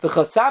city.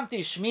 V'chasamti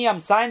Shmi. I'm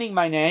signing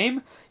my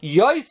name.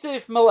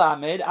 Yosef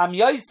Melamed. I'm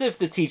Yosef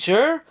the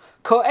teacher.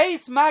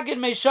 Ko'es Magid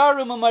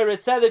Mesharim U'Mayre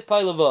Tzedek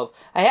Poi Lvov.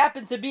 I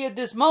happen to be at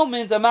this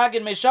moment a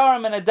Magid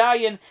Mesharim and a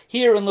Dayan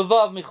here in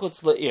Lvov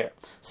Mechutz La'ir.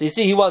 So you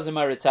see, he was a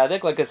Mayre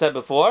Tzedek, like I said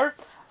before.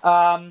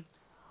 But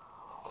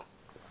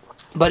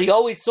he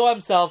always saw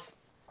himself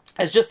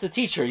as just a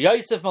teacher,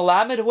 Yosef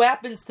Melamed, who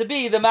happens to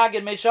be the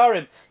Magid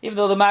Mesharim, even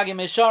though the Magid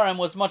Mesharim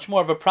was much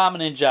more of a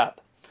prominent job.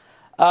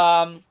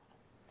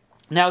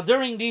 Now,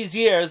 during these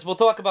years, we'll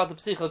talk about the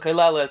Psicha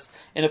Kailalis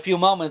in a few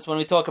moments when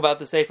we talk about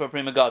the Sefer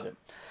Pri Megadim.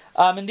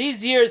 In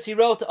these years, he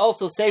wrote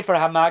also Sefer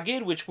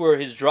HaMagid, which were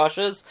his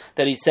drashas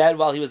that he said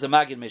while he was a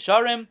Magid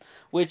Mesharim,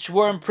 which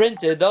were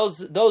imprinted. Those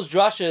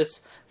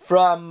drashas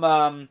from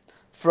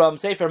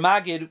Sefer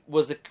Magid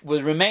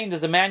remained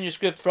as a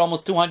manuscript for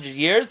almost 200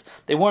 years.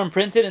 They weren't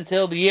printed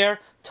until the year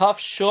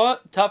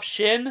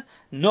Tafshin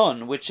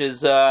Nun, which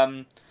is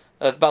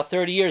about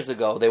 30 years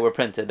ago they were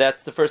printed.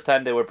 That's the first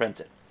time they were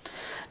printed.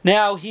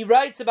 Now, he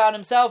writes about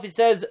himself, he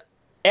says,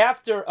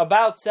 after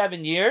about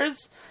 7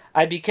 years,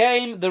 I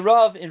became the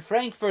Rav in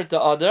Frankfurt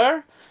the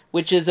Oder,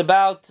 which is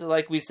about,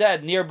 like we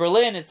said, near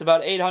Berlin. It's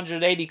about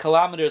 880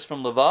 kilometers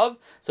from Lvov,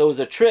 so it was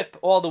a trip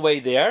all the way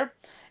there.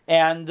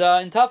 And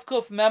in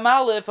Tavkuf Mem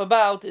Aleph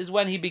about is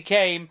when he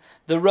became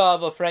the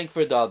Rav of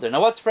Frankfurt Oder. Now,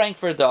 what's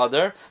Frankfurt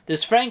Oder?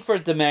 There's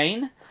Frankfurt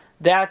domain.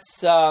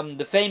 That's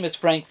the famous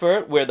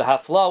Frankfurt where the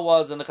Hafla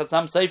was and the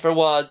Chassam Sofer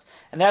was,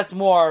 and that's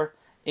more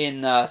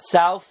in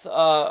south,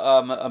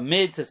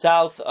 mid to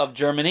south of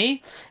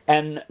Germany,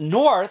 and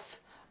north.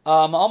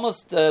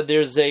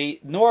 There's a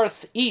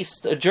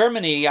northeast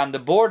Germany on the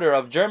border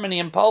of Germany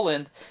and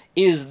Poland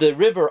is the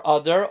river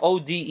Oder.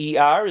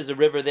 Oder is a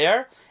river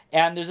there.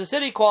 And there's a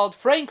city called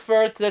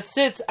Frankfurt that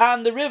sits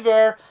on the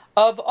river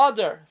of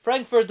Oder,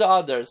 Frankfurt the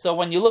Oder. So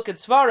when you look at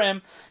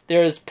Svarim,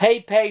 there's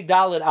Pei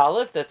Dalet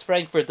Aleph, that's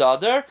Frankfurt the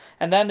Oder,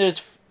 and then there's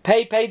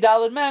Pei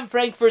Dalet Mem,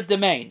 Frankfurt the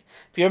Main.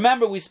 If you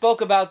remember, we spoke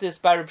about this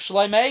by Reb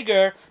Shlomo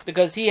Eger,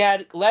 because he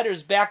had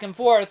letters back and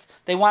forth.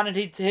 They wanted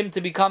him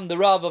to become the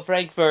Rav of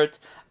Frankfurt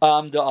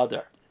the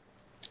Oder.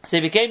 So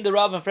he became the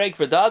Rav of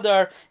Frankfurt the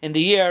Oder in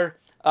the year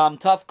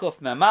Tavkuf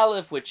Mem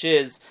Aleph, which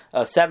is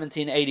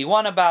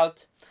 1781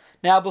 about.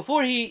 Now,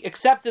 before he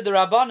accepted the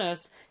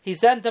Rabbanos, he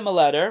sent them a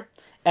letter,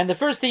 and the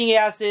first thing he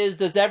asked is,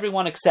 does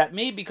everyone accept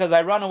me? Because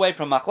I run away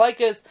from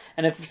Machlaikas,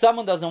 and if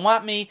someone doesn't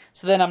want me,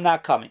 so then I'm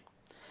not coming.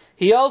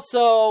 They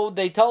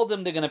told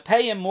him they're going to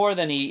pay him more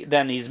than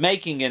he's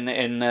making in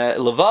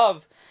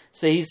Lvov.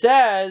 So he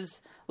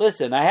says,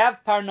 listen, I have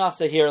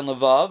Parnasa here in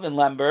Lvov, in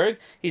Lemberg.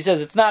 He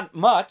says, it's not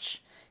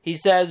much. He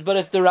says, but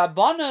if the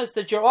Rabbanos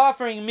that you're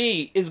offering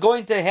me is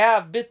going to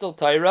have Bittul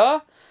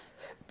Torah,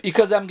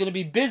 because I'm going to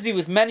be busy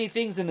with many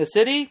things in the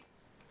city,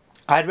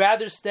 I'd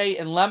rather stay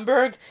in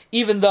Lemberg,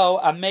 even though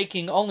I'm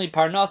making only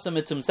Parnasa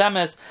Mitzum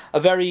Semes, a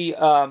very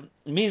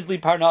measly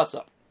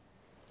Parnasa.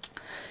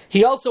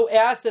 He also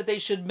asked that they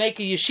should make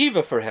a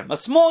yeshiva for him, a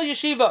small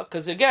yeshiva,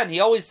 because again, he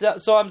always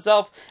saw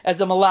himself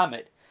as a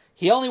Melamed.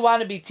 He only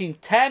wanted between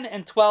 10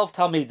 and 12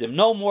 Talmidim,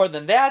 no more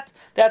than that.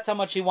 That's how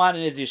much he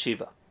wanted his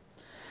yeshiva.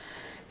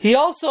 He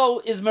also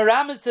is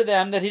meramis to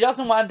them that he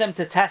doesn't want them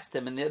to test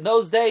him. In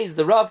those days,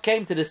 the Rav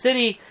came to the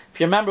city. If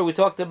you remember, we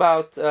talked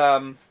about,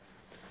 I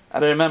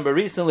don't remember,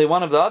 recently,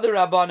 one of the other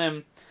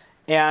Rabbanim,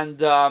 and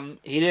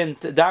he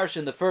didn't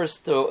darshan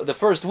the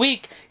first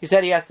week. He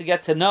said he has to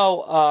get to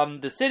know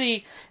the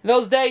city. In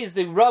those days,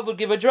 the Rav would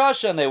give a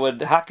drasha, and they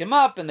would hack him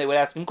up, and they would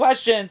ask him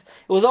questions.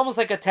 It was almost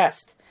like a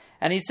test.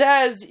 And he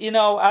says,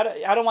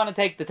 I don't want to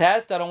take the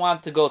test. I don't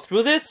want to go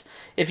through this.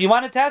 If you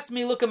want to test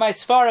me, look at my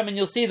Sfarim and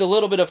you'll see the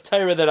little bit of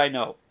Torah that I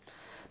know.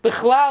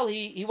 Bichlal,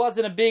 he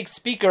wasn't a big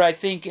speaker, I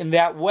think, in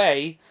that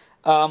way.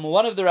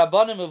 One of the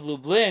Rabbanim of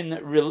Lublin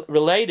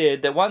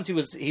related that once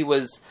he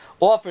was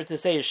offered to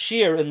say a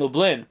shir in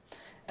Lublin.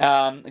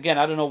 Again,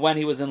 I don't know when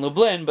he was in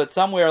Lublin, but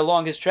somewhere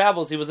along his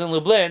travels he was in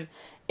Lublin,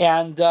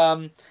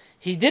 and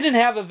he didn't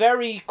have a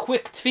very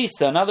quick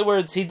tfisa. In other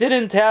words, he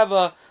didn't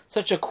have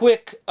such a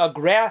quick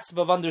grasp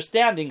of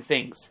understanding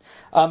things.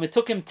 It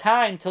took him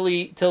time till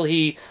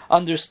he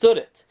understood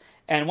it.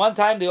 And one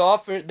time they were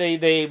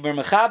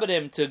mechabed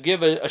him to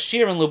give a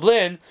shir in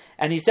Lublin,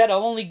 and he said,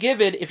 I'll only give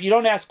it if you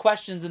don't ask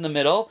questions in the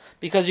middle,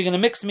 because you're going to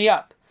mix me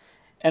up.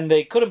 And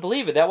they couldn't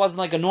believe it. That wasn't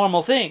like a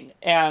normal thing.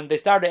 And they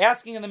started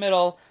asking in the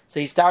middle,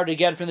 so he started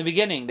again from the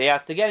beginning. They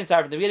asked again, he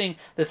started from the beginning.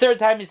 The third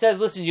time he says,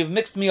 listen, you've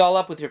mixed me all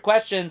up with your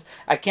questions,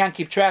 I can't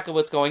keep track of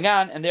what's going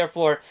on, and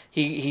therefore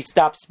he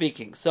stopped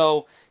speaking.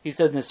 So he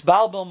says,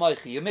 Nisbal bel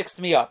moichi, you mixed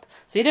me up.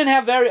 So he didn't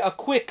have a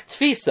quick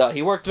tfisa.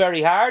 He worked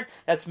very hard.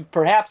 That's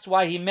perhaps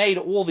why he made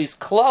all these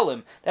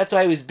klalim. That's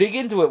why he was big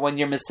into it. When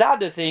you're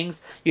misada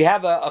things, you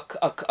have a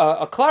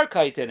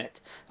klarkite in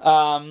it.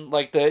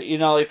 Like if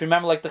you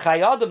remember, like the Chai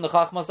Adam, the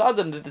Chachmas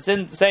Adam,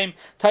 the same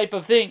type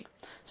of thing.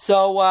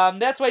 So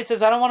that's why he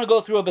says, I don't want to go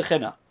through a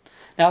bechina.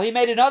 Now he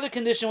made another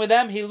condition with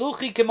them.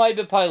 Hiluchi k'may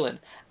b'pailin.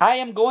 I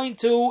am going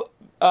to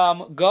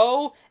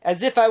go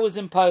as if I was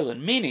in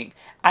Poland, meaning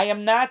I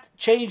am not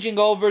changing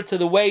over to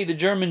the way the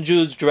German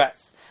Jews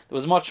dress. It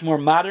was much more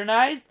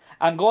modernized.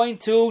 I'm going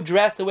to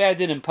dress the way I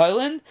did in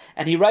Poland,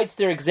 and he writes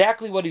there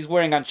exactly what he's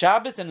wearing on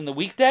Shabbos and in the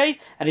weekday,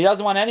 and he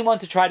doesn't want anyone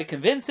to try to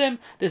convince him.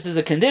 This is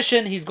a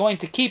condition. He's going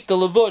to keep the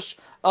levush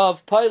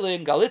of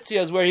Poland,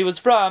 Galicia is where he was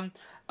from,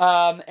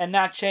 and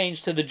not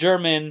change to the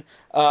German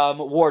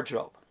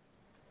wardrobe.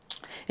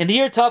 In the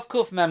year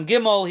Tavkuf Mem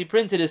Gimel, he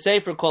printed a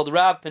sefer called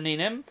Rav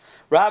Peninim.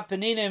 Rav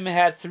Peninim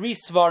had 3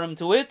 svarim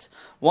to it.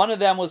 One of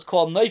them was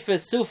called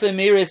Neifes Sufim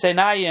Iris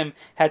Einayim,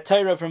 had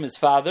Torah from his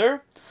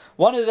father.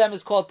 One of them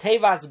is called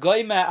Tevas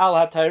Goime Al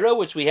HaTorah,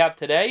 which we have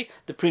today,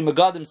 the Pri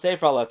Megadim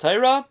Sefer Al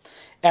HaTorah.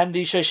 And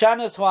the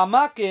Shoshanos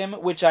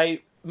Ho'amakim, which I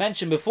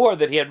mentioned before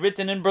that he had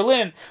written in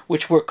Berlin,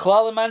 which were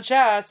Klalim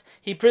Anshas,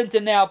 he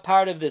printed now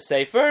part of this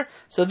sefer.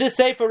 So this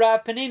sefer,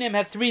 Rav Peninim,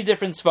 had 3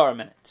 different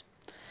svarim in it.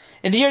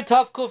 In the year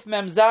Tavkuf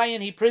Mem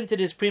Zayin, he printed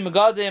his Pri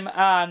Megadim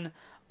on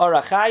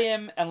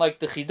Arachayim, and like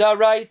the Chida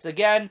writes,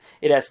 again,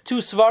 it has 2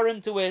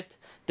 svarim to it,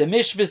 the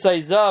Mishbis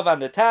Zav on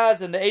the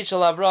Taz, and the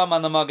Eshel Avram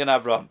on the Magen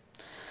Avram.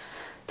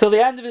 Till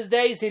the end of his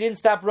days, he didn't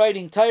stop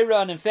writing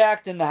Torah, and in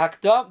fact, in the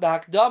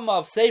Hakdama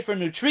of Sefer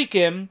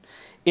Nutrikim,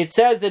 it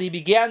says that he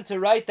began to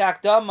write the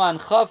Hakdama on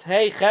Chav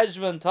Hei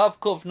Cheshvan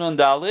Tavkuf Nun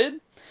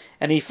Dalid,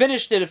 and he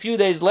finished it a few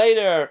days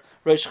later,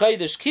 Rosh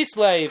Chodesh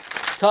Kislev,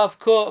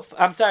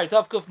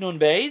 Tavkuf Nun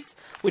Beis,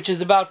 which is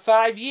about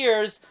 5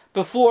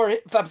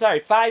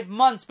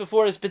 months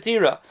before his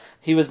Petira.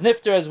 He was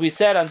nifter, as we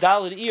said, on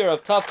Dalid Iyar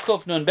of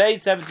Tavkuf Nun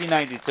Beis,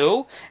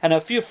 1792, and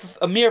a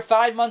mere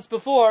 5 months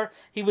before,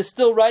 he was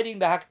still writing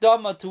the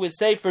Hakdama to his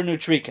Sefer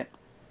Nutrikin.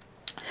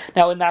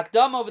 Now in the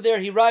Hakdama over there,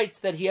 he writes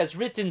that he has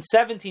written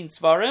 17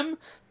 Svarim.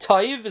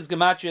 Toiv is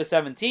Gematria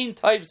 17,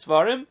 Toiv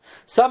Svarim.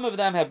 Some of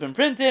them have been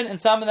printed,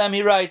 and some of them,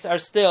 he writes, are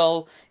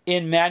still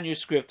in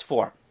manuscript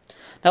form.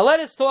 Now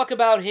let us talk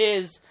about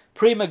his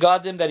Pri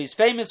Megadim that he's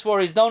famous for.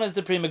 He's known as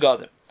the Pri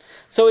Megadim.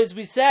 So as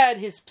we said,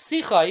 his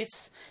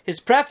Psichos, his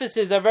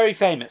prefaces are very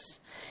famous.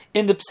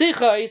 In the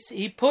Psichos,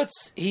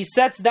 he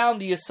sets down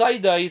the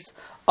Yesaidos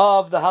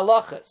of the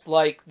halachas,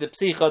 like the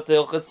Psicha,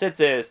 Hilchot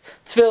Tzitzis,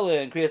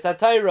 Tefillin, Kriyas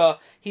HaTorah.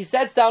 He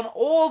sets down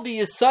all the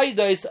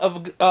Yesaidos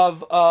of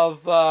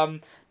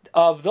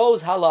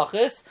those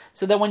halachas,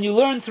 so that when you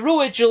learn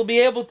through it, you'll be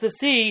able to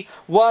see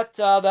what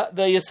the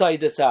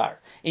Yesaidos are.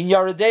 In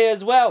Yaredei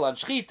as well, on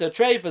Shchita,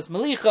 Treifas,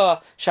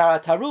 Melicha,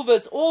 Sharat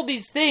Haruvas, all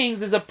these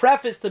things is a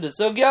preface to the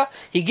Sugya.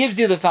 He gives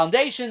you the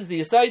foundations,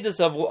 the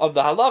Yesaidos of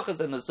the halachas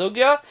and the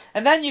Sugya,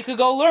 and then you could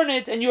go learn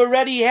it, and you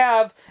already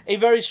have a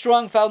very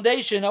strong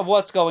foundation of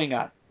what's going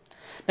on.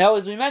 Now,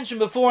 as we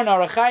mentioned before, in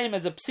Arachayim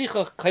as a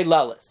Psicha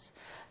Kailalis.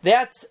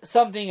 That's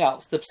something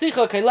else. The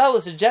Psicha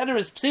Kailalis, a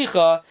generous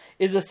Psicha,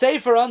 is a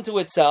sefer unto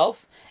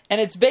itself,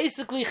 and it's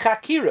basically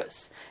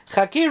Chakiras.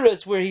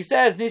 Chakiras, where he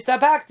says,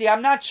 Nistabakti,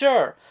 I'm not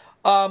sure.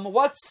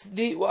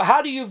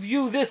 How do you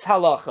view this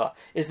halacha?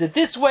 Is it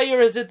this way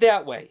or is it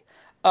that way?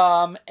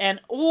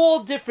 And all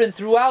different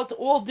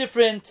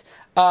subjects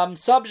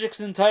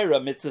in Torah,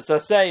 mitzvahs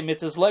asay,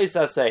 mitzvahs lois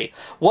asay.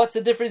 What's the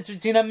difference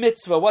between a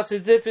mitzvah? What's the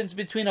difference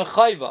between a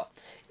chayva?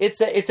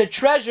 It's a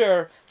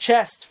treasure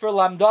chest for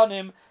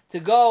lamdanim to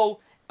go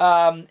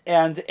and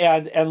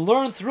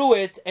learn through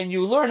it, and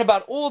you learn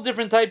about all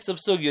different types of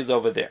sugyas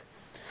over there.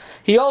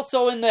 He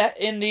also in the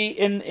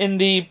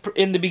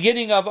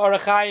beginning of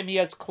Arachayim, he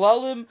has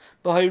klalim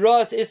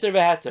b'hayros iser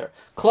v'heter,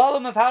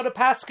 klalim of how to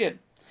paskin.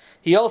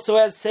 He also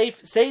has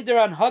seder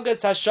on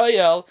hagas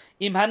hashoyel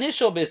im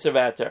hanishol b'iser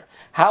v'heter,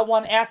 how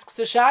one asks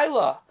a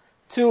shaila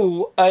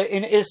to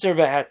in Isser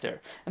Veheter.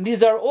 And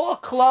these are all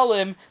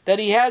klalim that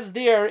he has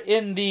there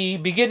in the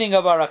beginning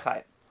of Orach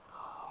Chaim.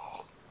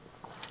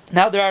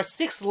 Now there are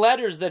 6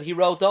 letters that he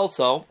wrote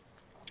also,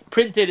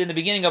 printed in the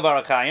beginning of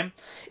Orach Chaim.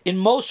 In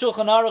most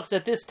Shulchan Aruchs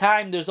at this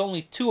time, there's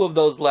only 2 of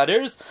those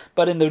letters,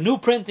 but in the new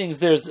printings,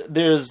 there's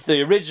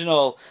the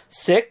original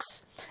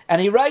 6.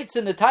 And he writes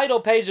in the title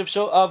page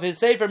of his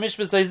Sefer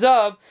Mishpas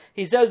Zav,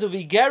 he says,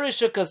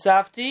 "Uvigerish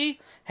kasafti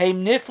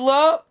heim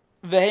nifla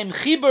vehem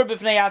chibur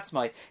b'fnei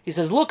atzmai." He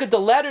says, "Look at the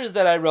letters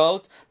that I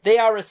wrote; they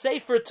are a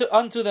sefer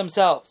unto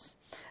themselves."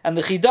 And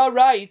the Chida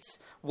writes,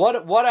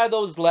 What are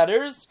those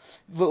letters?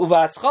 They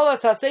go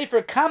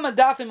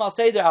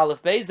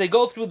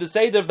through the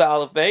Seder of the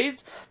Aleph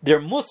Beis. They're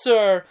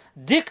Musar,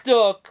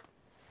 Dikduk.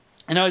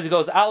 And always it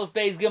goes Aleph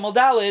Beis Gimel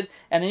Dalid,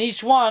 and in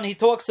each one he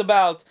talks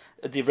about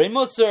Divrei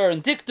Musar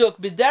and Dikduk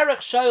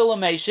B'derech Shayol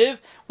Meshiv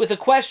with a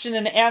question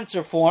and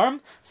answer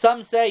form.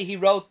 Some say he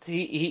wrote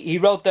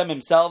them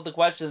himself, the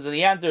questions and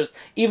the answers,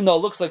 even though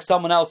it looks like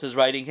someone else is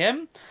writing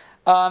him.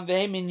 The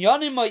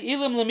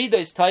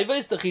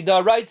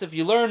Chida writes, if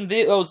you learn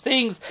those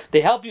things,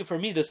 they help you for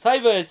midas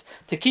taivos,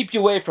 to keep you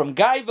away from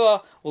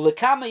gaiva,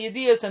 ulekama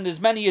yediyas, and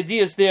there's many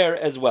yediyas there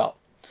as well.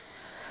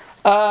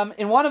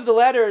 In one of the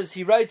letters,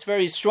 he writes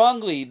very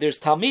strongly, there's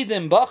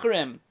Talmidim,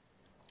 Bacharim,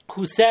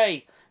 who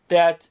say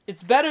that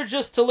it's better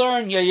just to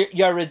learn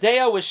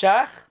Yaredea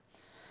Wishach,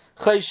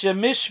 Chayshe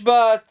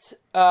Mishpat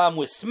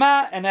with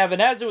Sma, and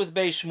Ebenezer with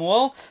Beis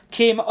Shmuel,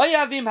 Kim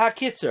Oyavim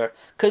HaKitzer,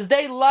 because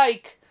they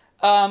like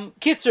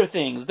kitzer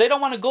things. They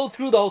don't want to go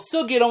through the whole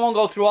sugi, don't want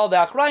to go through all the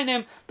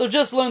achrayim. They'll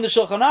just learn the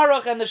Shulchan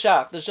Aruch and the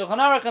Shach, the Shulchan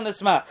Aruch and the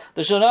Sma,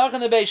 the Shulchan Aruch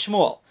and the Beis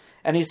Shmuel.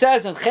 And he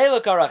says in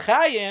Chelek Orach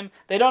Chaim,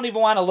 they don't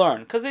even want to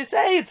learn, because they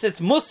say it's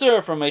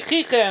Musar from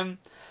Mechichem.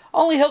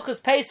 Only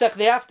Hilchas Pesach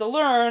they have to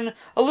learn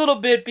a little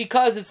bit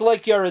because it's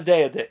like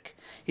Yeredeyadik.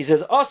 He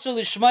says, Osur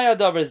lishmaya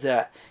davar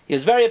zeh. He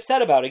was very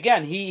upset about it.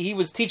 Again, he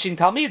was teaching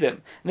Talmidim,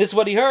 and this is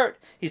what he heard.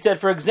 He said,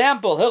 for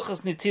example,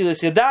 Hilchas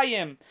Nitilas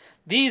Yadayim,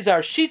 these are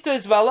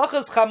shitas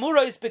v'halachas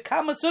chamurais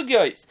bekama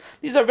sugyos.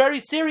 These are very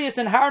serious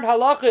and hard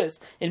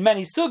halachas in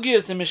many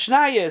sugyos and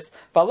mishnayos.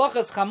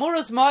 V'halachas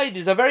chamuras mai.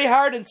 These are very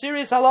hard and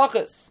serious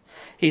halachas.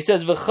 He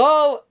says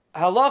v'chol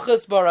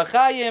halachas Orach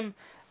Chaim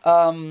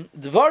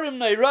dvarim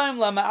neiraim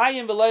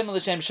lama'ayim v'layim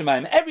l'shem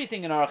shemayim.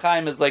 Everything in Orach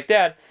Chaim is like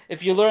that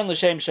if you learn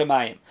l'shem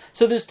shemayim.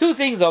 So there's 2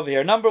 things over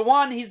here. Number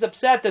 1, he's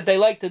upset that they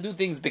like to do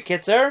things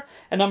bekitzer,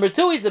 and number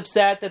 2, he's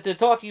upset that they're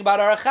talking about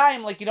Orach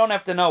Chaim like you don't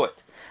have to know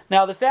it.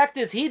 Now, the fact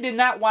is, he did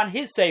not want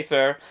his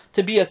sefer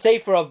to be a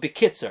sefer of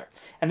bekitzer.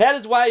 And that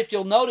is why, if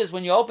you'll notice,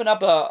 when you open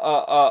up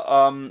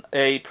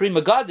a Pri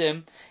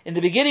Megadim, in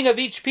the beginning of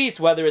each piece,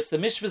 whether it's the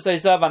Mishpas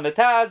Zav on the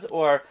Taz,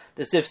 or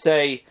the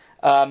Sifsei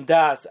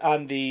Das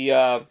on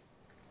the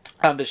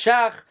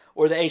Shach,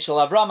 or the Eish Shel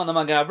Avram on the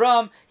Magen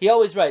Avram, he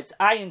always writes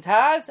Ayin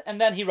Taz,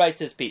 and then he writes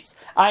his piece.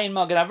 Ayin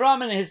Magen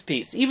Avram and his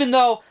piece. Even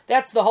though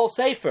that's the whole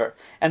Sefer.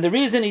 And the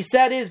reason he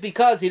said is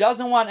because he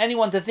doesn't want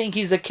anyone to think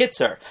he's a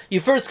kitzer. You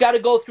first got to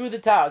go through the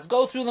Taz,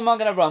 go through the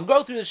Magen Avram,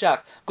 go through the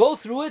Shach, go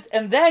through it,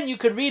 and then you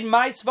could read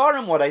my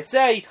Svarim, what I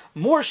say,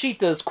 more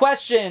Shitas,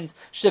 questions,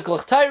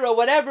 Shtiklach Torah,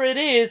 whatever it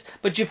is,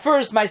 but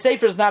my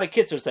Sefer is not a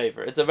kitzer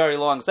Sefer. It's a very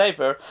long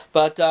Sefer,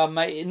 but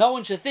no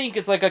one should think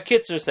it's like a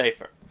kitzer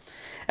Sefer.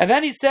 And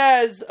then he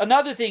says,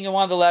 another thing in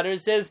one of the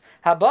letters, says,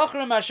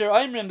 Habachrim asher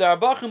oimrim, there are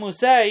Bachrim who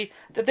say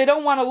that they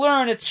don't want to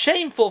learn, it's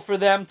shameful for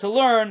them to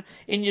learn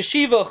in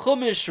Yeshiva,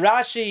 Chumash,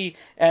 Rashi,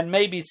 and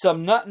maybe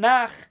some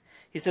Nach.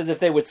 He says if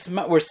they were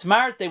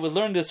smart, they would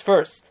learn this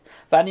first.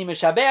 Vani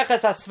meshabeach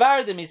es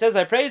hasvardim, he says,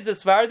 I praise the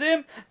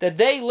Svardim, that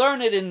they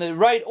learn it in the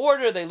right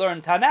order, they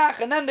learn Tanakh,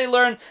 and then they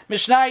learn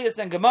Mishnayos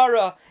and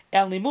Gemara,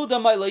 and Limuda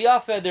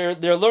Ma'ila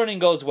their learning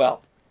goes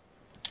well.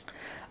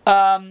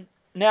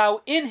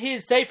 Now, in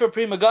his Sefer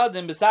Pri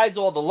Megadim, besides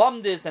all the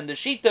Lamdis and the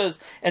Shitas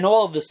and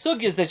all of the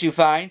Sugyas that you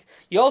find,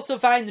 you also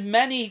find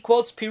many, he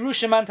quotes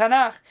Pirushim and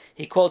Tanakh.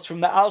 He quotes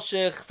from the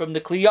Alshich, from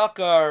the Kli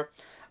Yakar.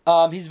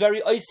 He's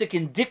very Isaac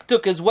in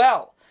Diktuk as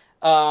well.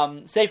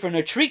 Sefer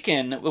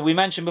Netrikin, we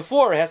mentioned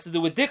before, has to do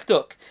with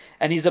Diktuk.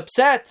 And he's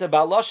upset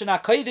about Lashon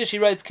HaKodesh. He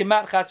writes,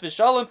 Kemat Chas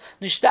V'Shalom,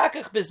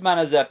 Nishtakach Bisman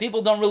Hazeh.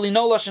 People don't really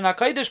know Lashon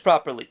HaKodesh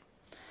properly.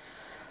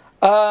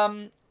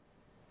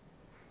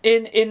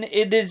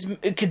 It is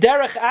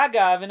Kederach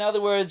Agav, in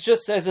other words,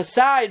 just as a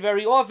side,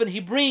 very often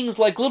he brings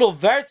like little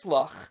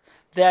Vertzlach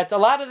that a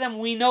lot of them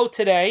we know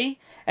today,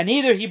 and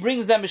either he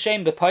brings them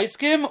B'Shem the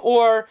Paiskim,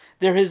 or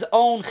they're his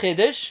own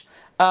Chiddush.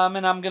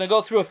 And I'm going to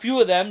go through a few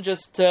of them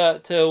just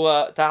to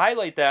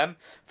highlight them.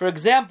 For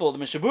example, the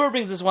Mishabur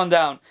brings this one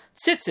down.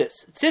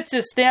 Tzitzis.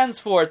 Tzitzis stands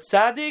for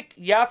Tzadik,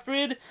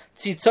 Yafrid,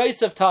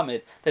 Tzitzois of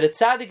Tamid. That a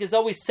Tzadik is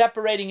always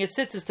separating its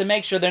tzitzis to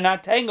make sure they're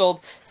not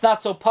tangled. It's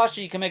not so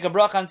pasha you can make a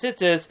bracha on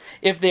tzitzis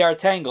if they are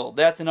tangled.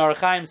 That's in Orach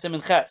Chaim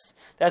Siman Ches.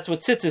 That's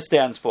what tzitzis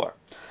stands for.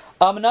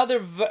 Another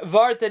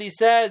vart that he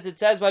says, it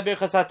says by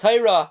Birchas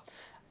HaTorah,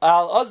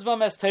 Al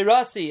Ozvam es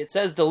Teirasi. It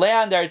says the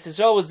land Eretz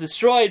Yisrael was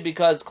destroyed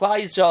because Klal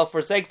Yisrael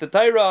forsake the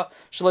Torah.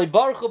 Shlei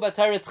Baruchu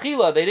b'Torah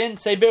Tchila. They didn't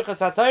say Birchas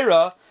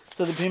HaTorah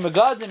So the Pri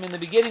Megadim in the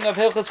beginning of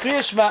Hilchos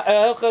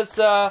Birchas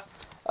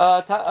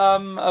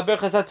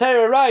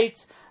HaTorah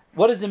writes,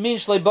 what does it mean?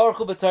 Shlei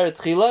Baruchu b'Torah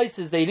Tchila? He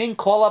says they didn't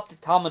call up the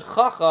Talmud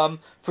Chacham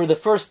for the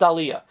first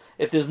Aliyah.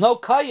 If there's no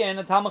Kayin,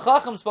 the Talmud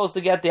Chacham is supposed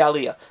to get the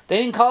Aliyah. They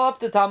didn't call up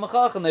the Talmud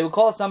Chacham; they would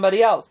call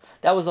somebody else.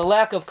 That was a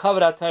lack of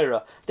Kavod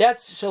HaTorah.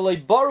 That's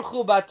Shlei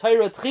Baruchu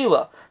b'Torah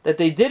Tchila, that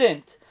they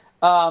didn't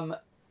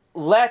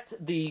let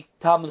the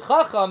Talmud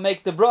Chacham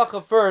make the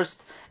bracha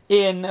first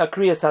in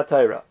Kriyas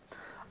HaTorah.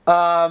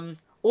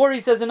 Or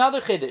he says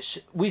another chiddush.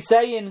 We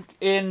say in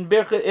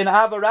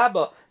Ava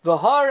Rabbah,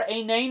 "V'har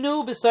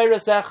einenu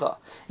b'sayrasecha."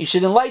 You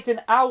should enlighten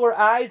our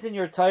eyes in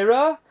your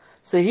Torah.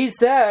 So he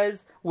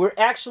says we're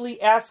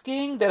actually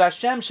asking that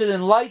Hashem should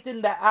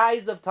enlighten the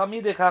eyes of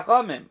Talmidei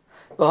Chachamim.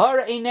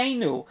 V'har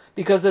einenu,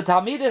 because the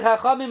Talmidei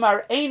Chachamim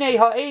are einei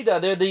ha'eda.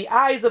 They're the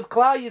eyes of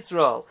Klal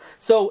Yisrael.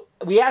 So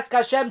we ask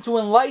Hashem to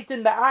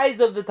enlighten the eyes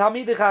of the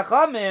Talmidei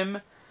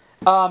Chachamim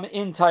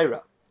in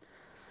Torah.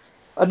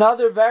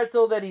 Another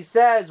vertel that he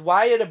says,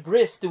 why at a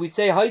bris do we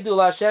say Haidul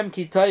Hashem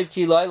ki taiv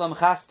ki lo'elam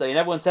chasta? And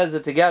everyone says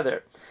it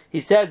together. He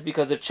says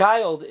because a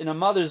child in a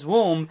mother's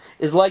womb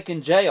is like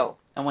in jail.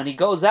 And when he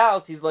goes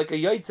out, he's like a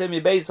yoytze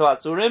mibeis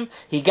ha'asurim.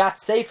 He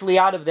got safely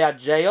out of that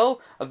jail,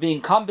 of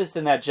being compassed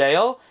in that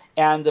jail.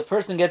 And the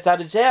person gets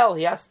out of jail,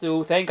 he has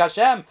to thank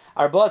Hashem.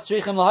 Arba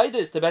tzrichim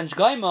l'haidus, to bench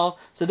gaimel.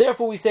 So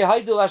therefore we say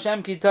Haidul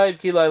Hashem ki taiv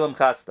ki lo'elam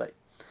chasta.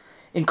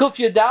 In Kuf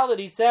Yudalet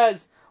he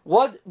says,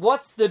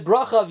 what's the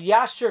bracha of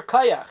Yasher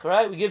Kayach,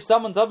 right? We give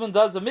someone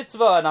does a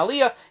mitzvah, an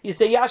aliyah, you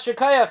say Yasher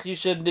Kayach,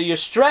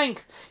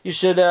 you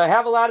should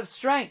have a lot of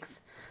strength.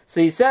 So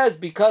he says,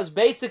 because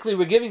basically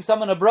we're giving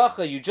someone a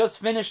bracha, you just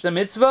finished the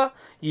mitzvah,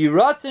 you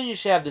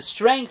should have the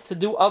strength to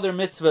do other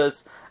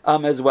mitzvahs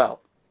as well.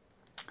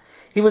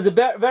 He was a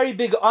very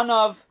big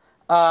anav,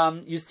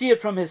 you see it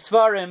from his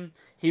Svarim.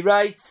 He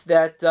writes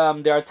that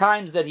there are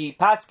times that he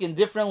paskin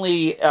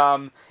differently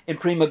in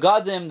Pri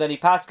Megadim than he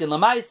paskin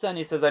Lamaisa, and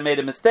he says, I made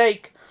a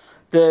mistake.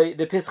 The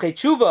Pischei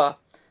Tshuva,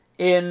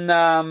 in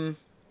the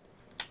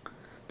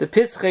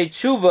Pischei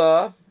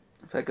Tshuva,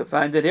 if I could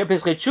find it here,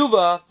 Pischei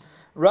Tshuva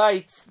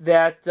writes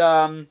that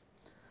the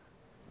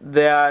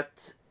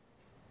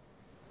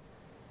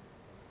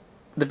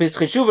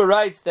Pischei Tshuva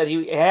writes that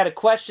he had a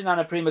question on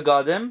a Pri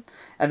Megadim,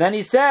 and then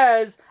he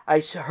says, I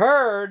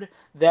heard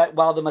that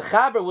while the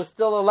Mechaber was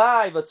still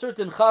alive, a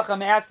certain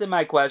Chacham asked him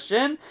my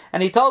question,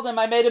 and he told him,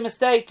 I made a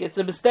mistake. It's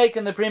a mistake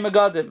in the Pri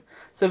Megadim.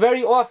 So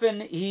very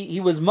often, he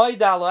was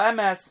Moida lo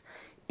Emes.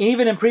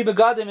 Even in Pri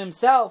Megadim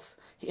himself,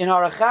 in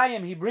Orach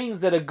Chaim, he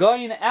brings that a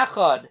Goyin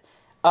Echad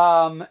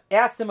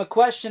asked him a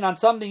question on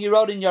something he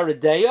wrote in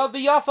Yeridea,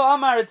 V'yafa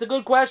Amar, it's a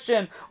good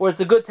question, or it's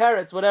a good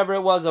teretz, whatever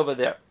it was over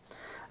there.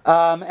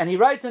 And he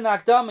writes in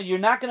Akdama, you're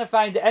not going to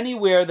find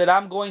anywhere that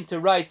I'm going to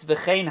write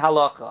V'chein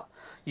halacha.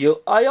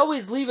 I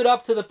always leave it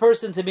up to the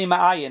person to be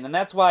ma'ayin, and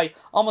that's why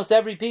almost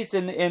every piece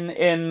or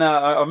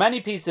many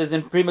pieces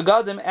in Pri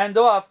Megadim end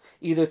off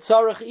either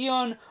tzarech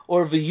iyon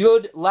or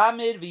v'yud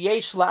lamid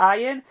v'yesh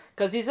la'ayin,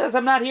 because he says,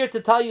 I'm not here to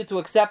tell you to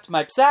accept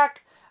my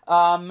psak.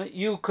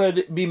 You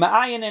could be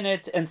ma'ayin in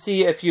it and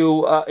see if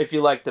you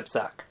like the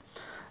psak.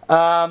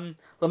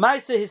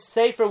 L'maisa, his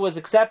sefer was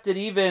accepted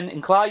even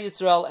in Klal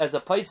Yisrael as a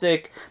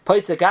Paisik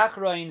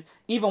Achroin,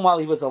 even while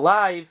he was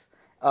alive.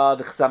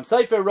 The Chassam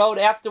Sofer wrote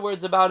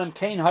afterwards about him,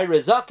 Kain Hayre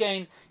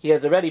Zakein, he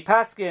has already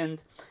paskined.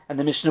 And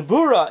the Mishnah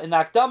Bura, in the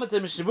Akdama to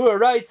Mishnah Bura,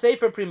 writes,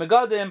 Sefer Pri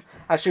Megadim,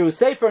 Asher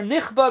Sefer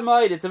Nichba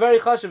Moed, it's a very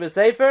chashuv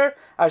Sefer,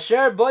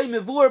 Asher Boy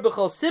Mevur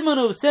B'chol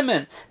Simonu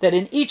Simen, that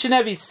in each and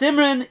every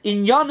Simon,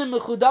 in Yonim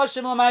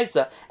Mechudashim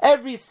Lamaisa,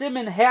 every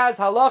Simen has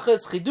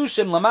halachas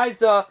Chidushim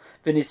Lamaisa,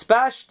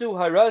 V'nispashtu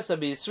Harasa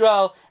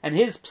B'Yisrael, and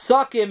his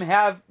psakim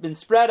have been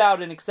spread out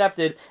and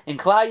accepted in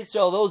Klal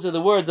Yisrael. Those are the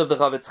words of the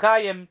Chavetz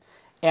Chaim.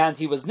 And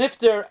he was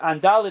nifter on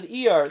Daled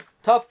Iyar,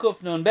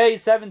 Tavkuf Nun Bey,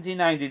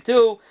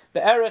 1792.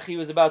 Be'erech, he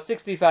was about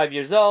 65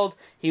 years old.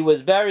 He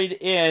was buried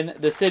in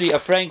the city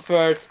of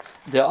Frankfurt.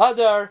 The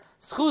other,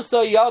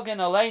 Schusa Yagen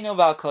Aleinu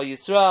Val Kol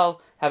Yisrael.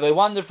 Have a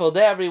wonderful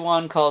day,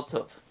 everyone. Kol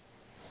Tov.